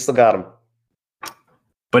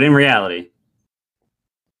 But in reality,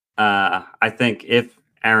 I think if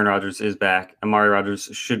Aaron Rodgers is back, Amari Rodgers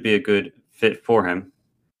should be a good fit for him.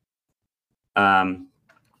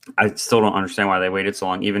 I still don't understand why they waited so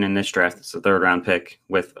long. Even in this draft, it's a third-round pick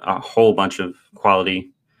with a whole bunch of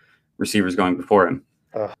quality receivers going before him.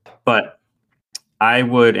 But I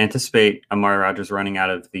would anticipate Amari Rodgers running out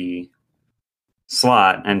of the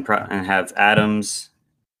slot and have Adams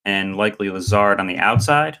and likely Lazard on the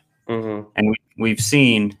outside. Mm-hmm. And we've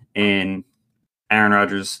seen in Aaron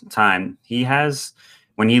Rodgers' time, he has,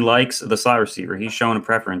 when he likes the slot receiver, he's shown a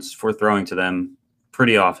preference for throwing to them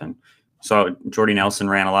pretty often. So Jordy Nelson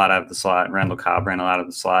ran a lot out of the slot, Randall Cobb ran a lot out of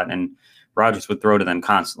the slot, and Rodgers would throw to them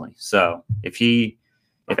constantly. So if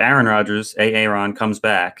Aaron Rodgers, Aaron, comes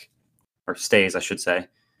back, or stays, I should say,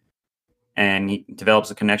 and he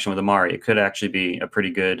develops a connection with Amari, it could actually be a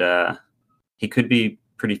pretty good he could be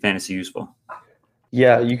pretty fantasy useful.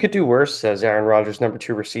 Yeah, you could do worse as Aaron Rodgers' number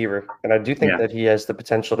 2 receiver. And I do think that he has the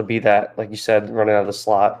potential to be that, like you said, running out of the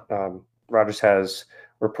slot. Rodgers has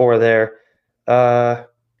rapport there.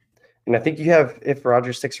 And I think you have, if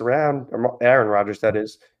Rodgers sticks around, or Aaron Rodgers, that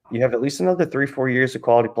is, you have at least another 3-4 years of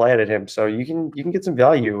quality play at him. So you can get some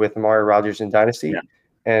value with Amari Rodgers in Dynasty. Yeah.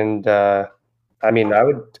 And I mean,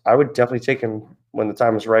 I would definitely take him when the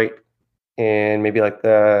time is right, in maybe like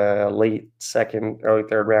the late second, early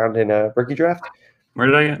third round in a rookie draft. Where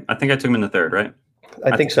did I think I took him in the third, right?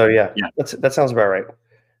 I think so, yeah. That sounds about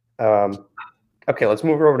right. Okay, let's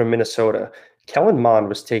move over to Minnesota. Kellen Mond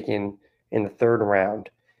was taken in the third round,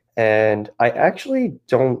 and I actually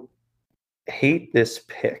don't hate this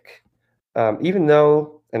pick, even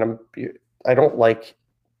though, and I don't like.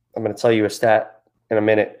 I'm going to tell you a stat in a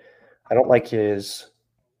minute. I don't like his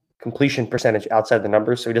completion percentage outside the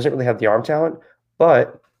numbers, so he doesn't really have the arm talent,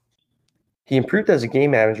 but he improved as a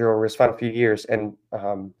game manager over his final few years. And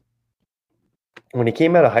when he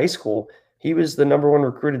came out of high school, he was the number 1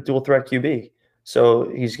 recruited dual threat QB. So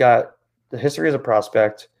he's got the history as a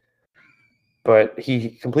prospect, but he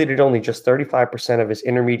completed only just 35% of his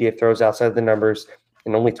intermediate throws outside the numbers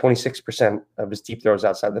and only 26% of his deep throws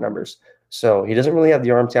outside the numbers. So he doesn't really have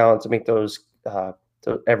the arm talent to make those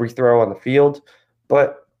every throw on the field.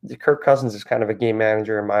 But Kirk Cousins is kind of a game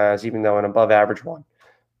manager in my eyes, even though an above average one.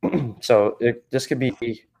 So this could be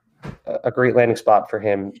a great landing spot for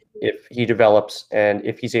him if he develops and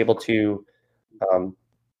if he's able to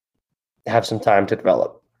have some time to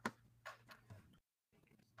develop.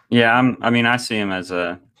 Yeah, I see him as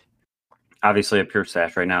obviously a pure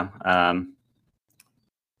stash right now.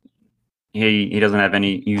 He doesn't have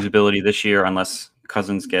any usability this year unless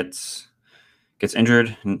Cousins gets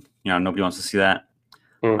injured, and nobody wants to see that.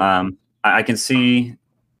 I can see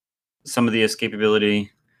some of the escapability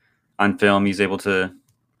on film. He's able to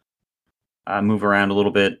move around a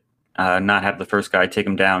little bit, not have the first guy take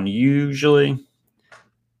him down usually.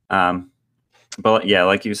 But yeah,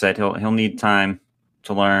 like you said, he'll need time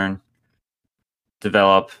to learn,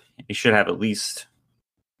 develop. He should have at least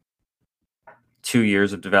 2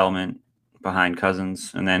 years of development behind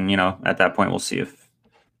Cousins, and then at that point we'll see if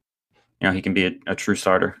he can be a true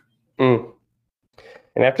starter. And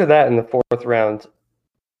after that, in the 4th round,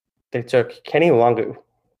 they took Kenny Longu.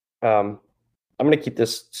 I'm going to keep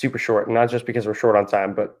this super short, not just because we're short on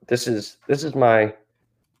time, but this is my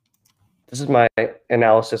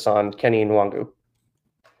analysis on Kenny Longu.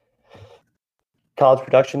 College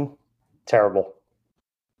production, terrible.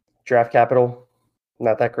 Draft capital,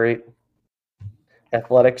 not that great.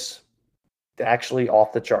 Athletics, actually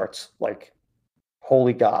off the charts. Like,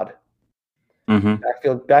 holy God.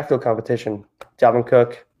 Backfield competition. Dalvin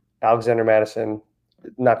Cook, Alexander Madison,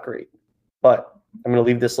 not great. But I'm going to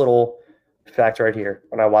leave this little fact right here.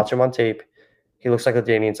 When I watch him on tape, he looks like a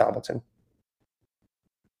Damian Tomlinson.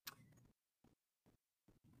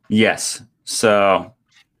 Yes. So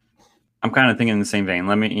I'm kind of thinking in the same vein.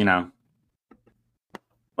 Let me know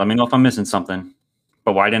if I'm missing something.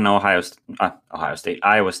 But why didn't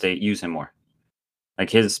Iowa State use him more? Like,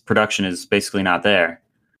 his production is basically not there.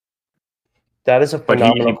 That is a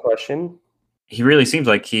phenomenal question. He really seems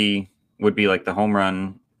like he would be like the home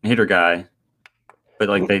run hitter guy, but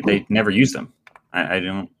like they never used him. I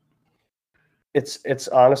don't. It's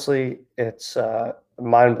honestly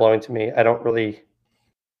mind blowing to me. I haven't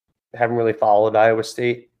really followed Iowa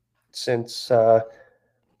State since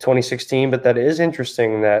 2016, but that is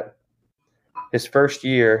interesting that his first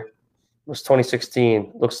year was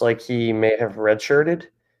 2016. Looks like he may have redshirted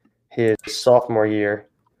his sophomore year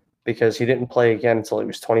because he didn't play again until he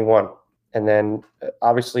was 21. And then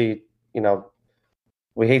obviously,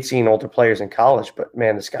 we hate seeing older players in college, but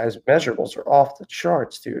man, this guy's measurables are off the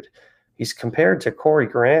charts, dude. He's compared to Corey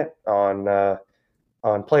Grant on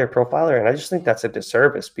Player Profiler, and I just think that's a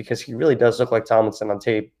disservice because he really does look like Tomlinson on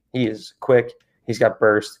tape. He is quick. He's got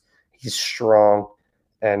burst. He's strong.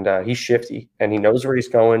 and he's shifty, and he knows where he's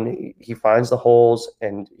going. He finds the holes,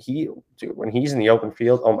 and when he's in the open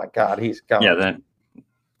field, oh my God, he's gone. Yeah, that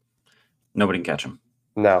nobody can catch him.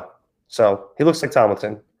 No. So he looks like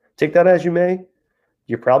Tomlinson. Take that as you may.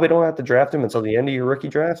 You probably don't have to draft him until the end of your rookie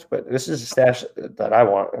draft, but this is a stash that I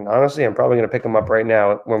want. And honestly, I'm probably going to pick him up right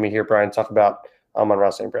now when we hear Brian talk about Amon-Ra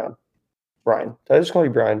St. Brown. Brian. Did I just call you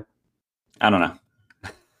Brian? I don't know.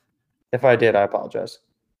 If I did, I apologize.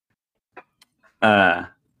 All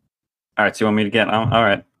right, so you want me to get on? All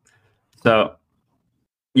right. So,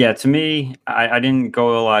 yeah, to me, I didn't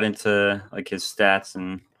go a lot into like his stats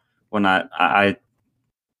and whatnot. I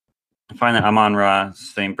find that Amon-Ra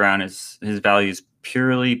St. Brown his value is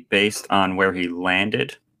purely based on where he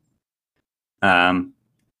landed. The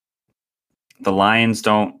Lions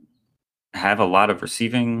don't have a lot of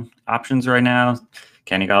receiving options right now.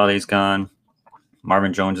 Kenny Galladay's gone.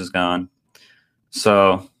 Marvin Jones is gone.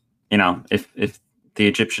 So, if the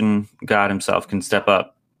Egyptian god himself can step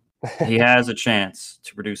up, he has a chance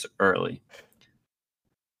to produce early.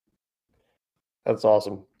 That's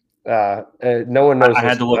awesome. No one knows. I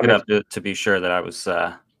had to look it up to be sure that I was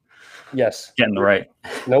yes, getting the right.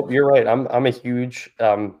 Nope, you're right. I'm a huge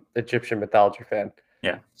Egyptian mythology fan.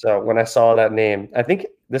 Yeah. So when I saw that name, I think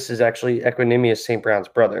this is actually Equanimeous St. Brown's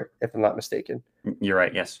brother, if I'm not mistaken. You're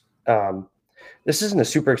right. Yes. This isn't a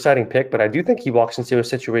super exciting pick, but I do think he walks into a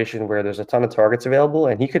situation where there's a ton of targets available,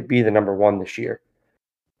 and he could be the number one this year.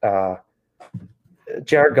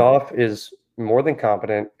 Jared Goff is more than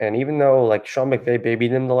competent, and even though like Sean McVay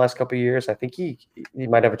babied him the last couple of years, I think he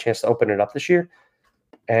might have a chance to open it up this year.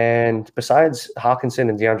 And besides Hawkinson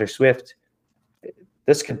and DeAndre Swift,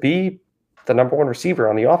 this could be the number one receiver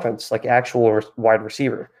on the offense, like actual wide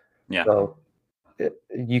receiver. Yeah. So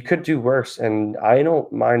you could do worse, and I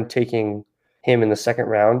don't mind taking him in the second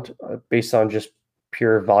round based on just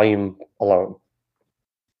pure volume alone.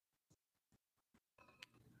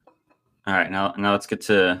 All right, now let's get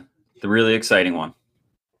to the really exciting one.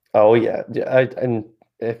 Oh yeah, and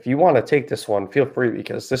if you want to take this one, feel free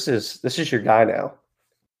because this is your guy now.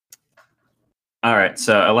 All right,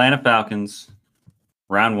 so Atlanta Falcons,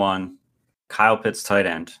 round 1, Kyle Pitts, tight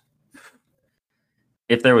end.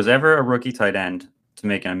 If there was ever a rookie tight end to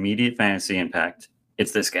make an immediate fantasy impact,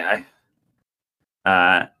 it's this guy.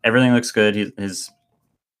 Everything looks good. His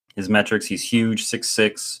metrics, he's huge,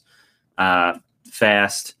 6'6",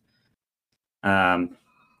 fast.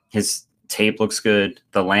 His tape looks good.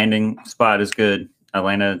 The landing spot is good.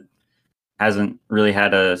 Atlanta hasn't really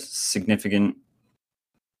had a significant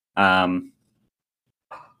tight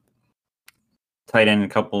end in a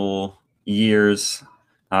couple years.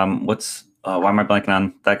 Why am I blanking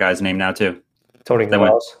on that guy's name now too? Tony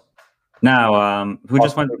Gonzalez. No, who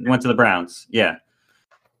just went to the Browns? Yeah.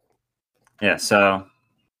 So,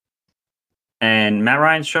 and Matt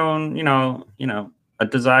Ryan's shown, a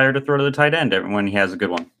desire to throw to the tight end when he has a good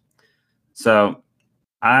one. So,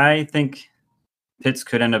 I think Pitts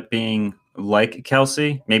could end up being like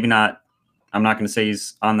Kelsey. Maybe not. I'm not going to say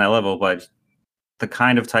he's on that level, but the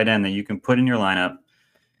kind of tight end that you can put in your lineup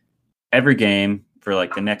every game for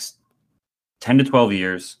like the next 10 to 12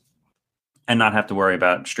 years and not have to worry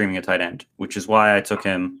about streaming a tight end, which is why I took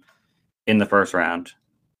him in the first round.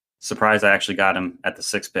 Surprised I actually got him at the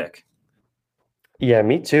 6th pick. Yeah,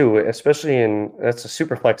 me too. Especially that's a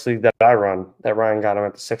super flex league that I run. That Ryan got him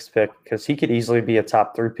at the 6th pick because he could easily be a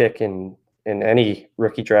top 3 pick in any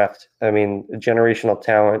rookie draft. I mean, generational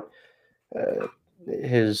talent.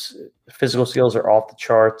 His physical skills are off the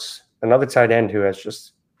charts. Another tight end who has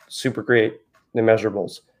just super great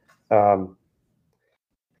immeasurables.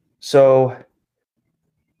 So,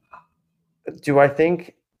 do I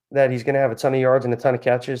think that he's going to have a ton of yards and a ton of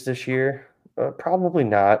catches this year? Probably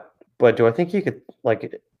not. But do I think he could,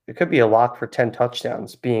 it could be a lock for 10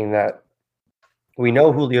 touchdowns, being that we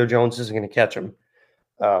know Julio Jones isn't going to catch him.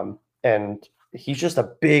 And he's just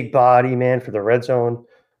a big body, man, for the red zone.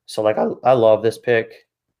 So, I love this pick.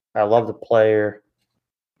 I love the player.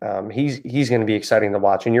 He's going to be exciting to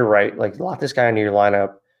watch. And you're right. Lock this guy into your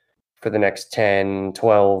lineup for the next 10,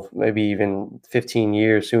 12, maybe even 15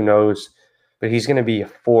 years. Who knows? But he's going to be a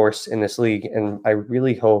force in this league. And I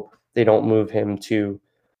really hope they don't move him to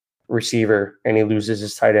receiver and he loses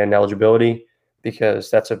his tight end eligibility, because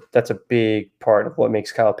that's a big part of what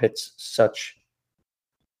makes Kyle Pitts such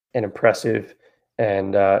an impressive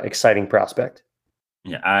and exciting prospect.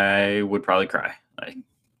 Yeah, I would probably cry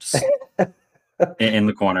just in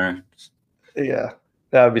the corner. Yeah,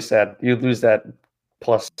 that would be sad. You'd lose that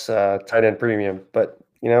plus tight end premium, but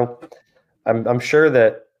I'm sure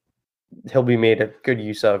that he'll be made a good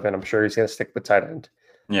use of, and I'm sure he's going to stick with tight end.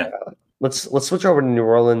 Yeah. Let's switch over to New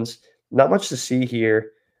Orleans. not much to see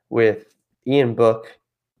here with Ian Book,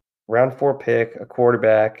 round 4 pick, a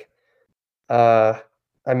quarterback. I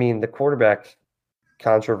mean, the quarterback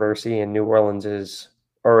controversy in New Orleans is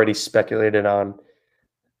already speculated on.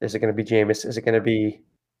 Is it going to be Jameis? Is it going to be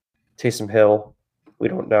Taysom Hill? We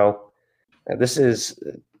don't know. This is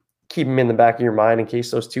keep them in the back of your mind in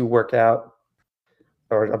case those two work out,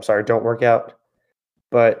 or I'm sorry, don't work out.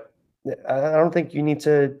 But I don't think you need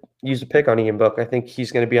to use a pick on Ian Book. I think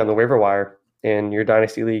he's going to be on the waiver wire in your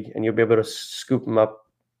dynasty league, and you'll be able to scoop him up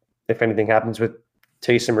if anything happens with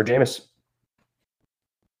Taysom or Jameis.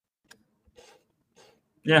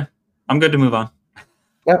 Yeah, I'm good to move on.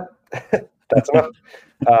 Yep, that's enough.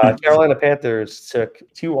 Carolina Panthers took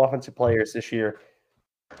 2 offensive players this year.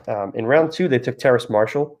 In round 2, they took Terrace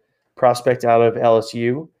Marshall, prospect out of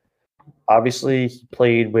LSU. Obviously, he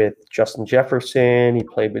played with Justin Jefferson. He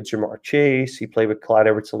played with Jamar Chase. He played with Clyde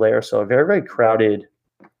Edwards-Helaire. So a very, very crowded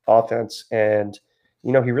offense. And,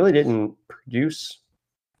 he really didn't produce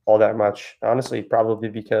all that much, honestly, probably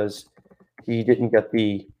because he didn't get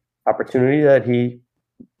the opportunity that he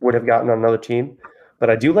would have gotten on another team. But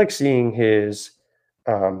I do like seeing his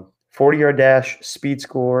 40-yard dash, speed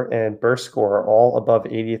score, and burst score are all above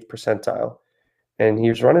 80th percentile. And he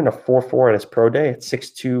was running a 4.4 in his pro day at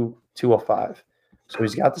 6'2", 205. So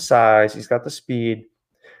he's got the size, he's got the speed,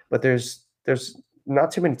 but there's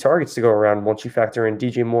not too many targets to go around once you factor in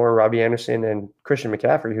DJ Moore, Robbie Anderson, and Christian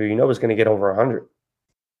McCaffrey, who is going to get over 100.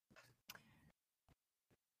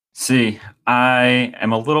 See, I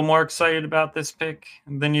am a little more excited about this pick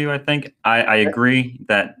than you, I think. I agree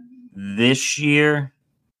that this year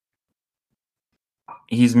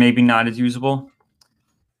he's maybe not as usable.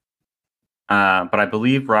 But I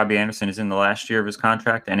believe Robbie Anderson is in the last year of his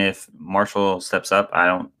contract, and if Marshall steps up,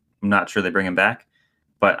 I'm not sure they bring him back.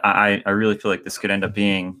 But I really feel like this could end up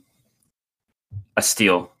being a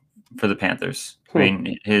steal for the Panthers. I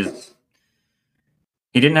mean, he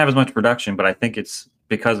didn't have as much production, but I think it's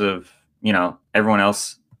because of everyone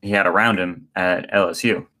else he had around him at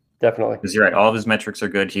LSU. Definitely, because you're right, all of his metrics are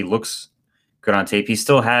good. He looks good on tape. He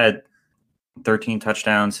still had 13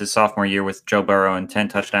 touchdowns his sophomore year with Joe Burrow and 10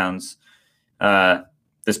 touchdowns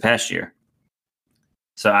this past year.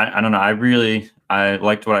 So I don't know. I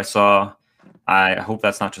liked what I saw. I hope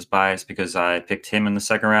that's not just bias because I picked him in the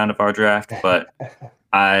second round of our draft, but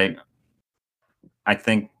I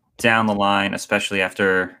think down the line, especially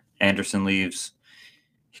after Anderson leaves,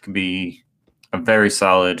 he can be a very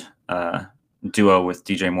solid duo with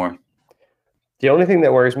DJ Moore. The only thing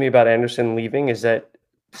that worries me about Anderson leaving is that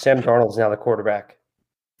Sam Darnold is now the quarterback.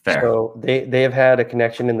 Fair. So they have had a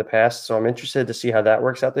connection in the past, so I'm interested to see how that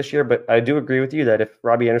works out this year. But I do agree with you that if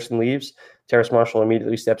Robbie Anderson leaves, Terrace Marshall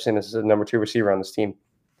immediately steps in as the number 2 receiver on this team.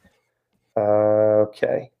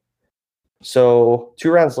 Okay. So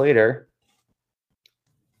 2 rounds later,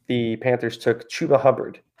 the Panthers took Chuba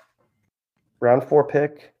Hubbard. Round 4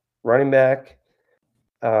 pick, running back.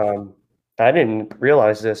 I didn't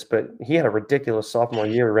realize this, but he had a ridiculous sophomore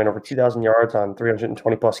year. He ran over 2,000 yards on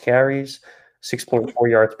 320-plus carries, 6.4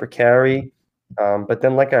 yards per carry. But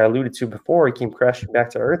then, like I alluded to before, he came crashing back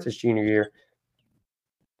to earth his junior year.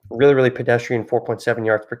 Really, really pedestrian, 4.7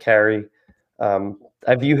 yards per carry.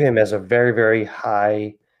 I view him as a very, very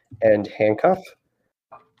high-end handcuff.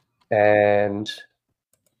 And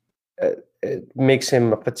it makes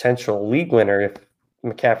him a potential league winner if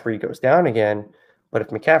McCaffrey goes down again. But if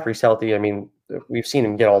McCaffrey's healthy, I mean, we've seen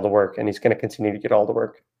him get all the work, and he's going to continue to get all the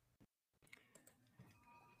work.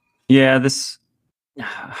 Yeah, the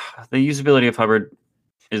usability of Hubbard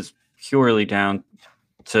is purely down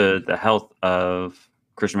to the health of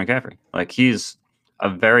Christian McCaffrey. Like, he's a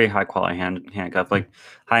very high-quality handcuff, like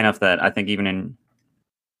high enough that I think even in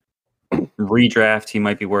redraft, he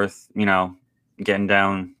might be worth, getting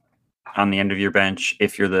down on the end of your bench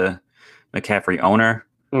if you're the McCaffrey owner,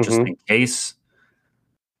 just in case.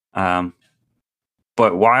 But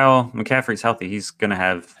while McCaffrey's healthy, he's going to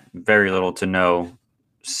have very little to no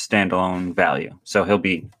standalone value. So he'll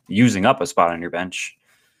be using up a spot on your bench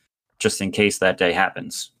just in case that day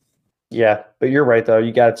happens. Yeah, but you're right, though.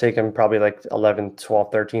 You got to take him probably like 11th,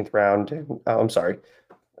 12th, 13th round. I'm sorry.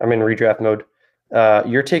 I'm in redraft mode.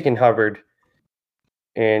 You're taking Hubbard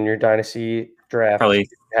in your dynasty draft. Probably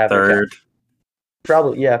third.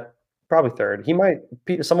 Probably third.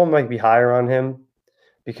 Someone might be higher on him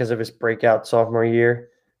because of his breakout sophomore year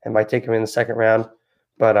and might take him in the second round.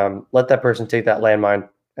 But let that person take that landmine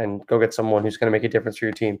and go get someone who's going to make a difference for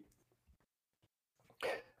your team.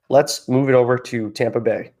 Let's move it over to Tampa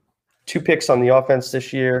Bay. 2 picks on the offense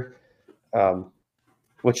this year,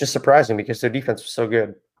 which is surprising because their defense was so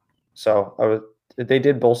good. So they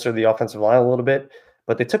did bolster the offensive line a little bit.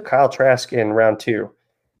 but they took Kyle Trask in round 2.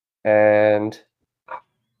 And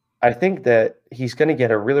I think that he's going to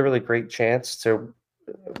get a really, really great chance to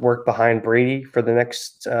work behind Brady for the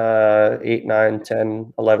next 8, 9,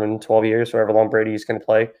 10, 11, 12 years, however long Brady is going to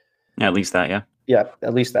play. Yeah, at least that, yeah. Yeah,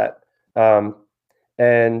 at least that.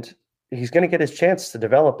 And he's going to get his chance to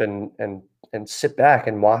develop and sit back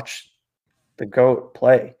and watch the GOAT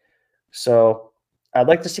play. So I'd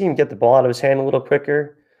like to see him get the ball out of his hand a little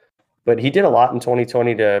quicker, but he did a lot in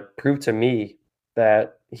 2020 to prove to me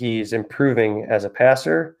that he's improving as a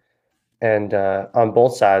passer and on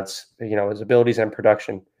both sides, his abilities and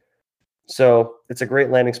production. So it's a great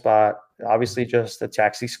landing spot. Obviously, just a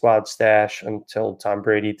taxi squad stash until Tom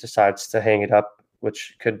Brady decides to hang it up,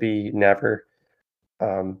 which could be never.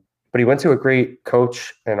 But he went to a great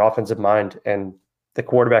coach and offensive mind, and the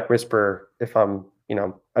quarterback whisperer. If I'm,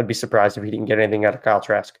 I'd be surprised if he didn't get anything out of Kyle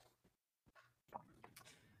Trask.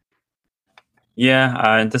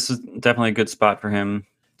 Yeah, this is definitely a good spot for him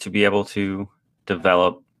to be able to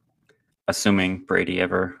develop, assuming Brady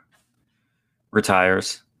ever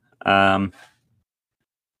retires.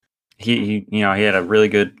 He had a really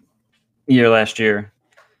good year last year,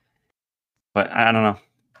 but I don't know.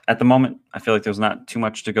 At the moment, I feel like there's not too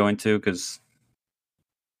much to go into because,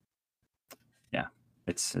 yeah,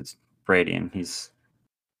 it's Brady and he's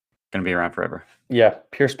going to be around forever. Yeah,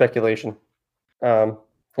 pure speculation.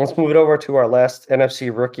 Let's move it over to our last NFC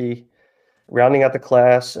rookie. Rounding out the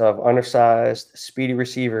class of undersized, speedy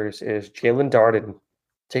receivers is Jaelon Darden,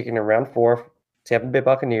 taken in round 4, Tampa Bay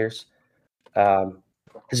Buccaneers.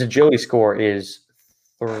 His agility score is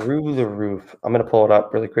through the roof. I'm going to pull it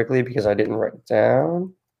up really quickly because I didn't write it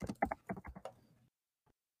down.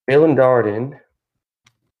 Jaelon Darden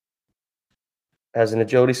has an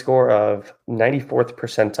agility score of 94th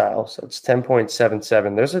percentile, so it's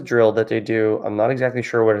 10.77. There's a drill that they do. I'm not exactly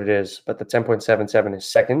sure what it is, but the 10.77 is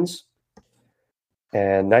seconds.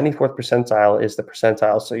 And 94th percentile is the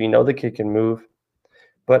percentile, so the kid can move.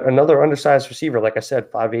 But another undersized receiver, like I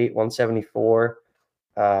said, 5'8", 174.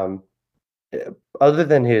 Other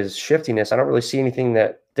than his shiftiness, I don't really see anything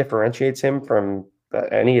that differentiates him from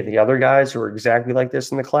any of the other guys who are exactly like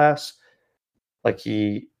this in the class. Like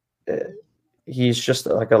he's just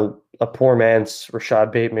like a poor man's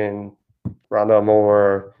Rashad Bateman, Rondale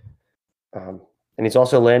Moore, and he's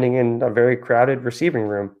also landing in a very crowded receiving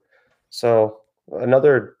room. So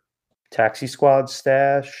another taxi squad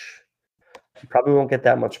stash. You probably won't get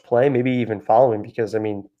that much play, maybe even following, because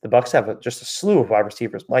the Bucs have just a slew of wide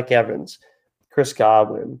receivers: Mike Evans, Chris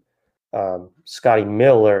Godwin, Scotty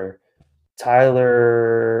Miller,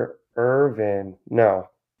 Tyler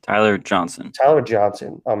Johnson. Tyler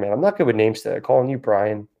Johnson. Oh man, I'm not good with names today. I'm calling you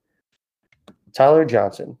Brian. Tyler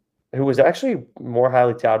Johnson, who was actually more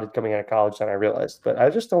highly touted coming out of college than I realized, but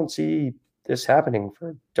I just don't see this happening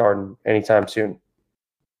for Darden anytime soon.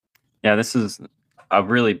 Yeah, this is a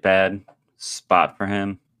really bad spot for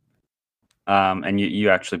him. And you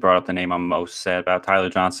actually brought up the name I'm most sad about, Tyler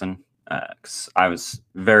Johnson. 'Cause I was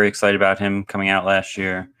very excited about him coming out last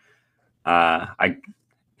year. I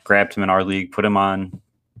grabbed him in our league, put him on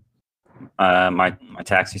my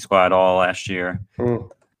taxi squad all last year.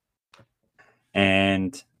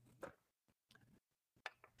 And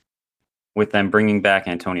with them bringing back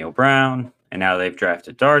Antonio Brown, and now they've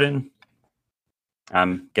drafted Darden,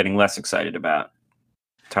 I'm getting less excited about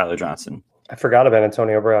Tyler Johnson. I forgot about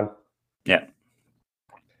Antonio Brown. Yeah.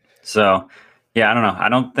 So, yeah, I don't know. I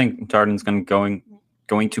don't think Darden's going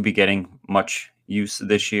to be getting much use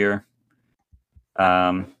this year.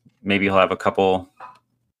 Maybe he'll have a couple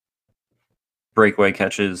breakaway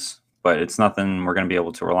catches, but it's nothing we're going to be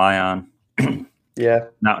able to rely on. Yeah.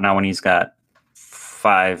 Not when he's got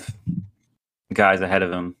 5 guys ahead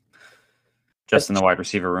of him just in the wide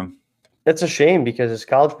receiver room. It's a shame because his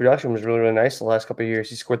college production was really, really nice the last couple of years.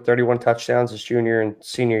 He scored 31 touchdowns his junior and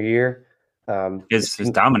senior year. His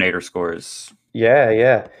dominator scores.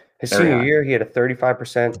 Yeah. His senior year, he had a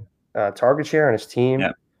 35% target share on his team.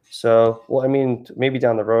 Yeah. So, maybe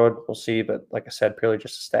down the road we'll see. But like I said, purely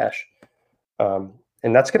just a stash. And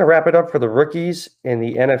that's going to wrap it up for the rookies in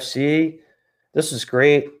the NFC. This is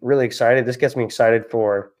great. Really excited. This gets me excited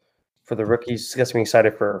for the rookies. This gets me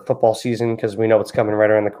excited for football season because we know what's coming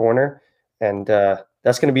right around the corner. And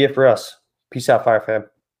that's going to be it for us. Peace out, Fire Fam.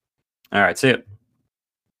 All right. See you.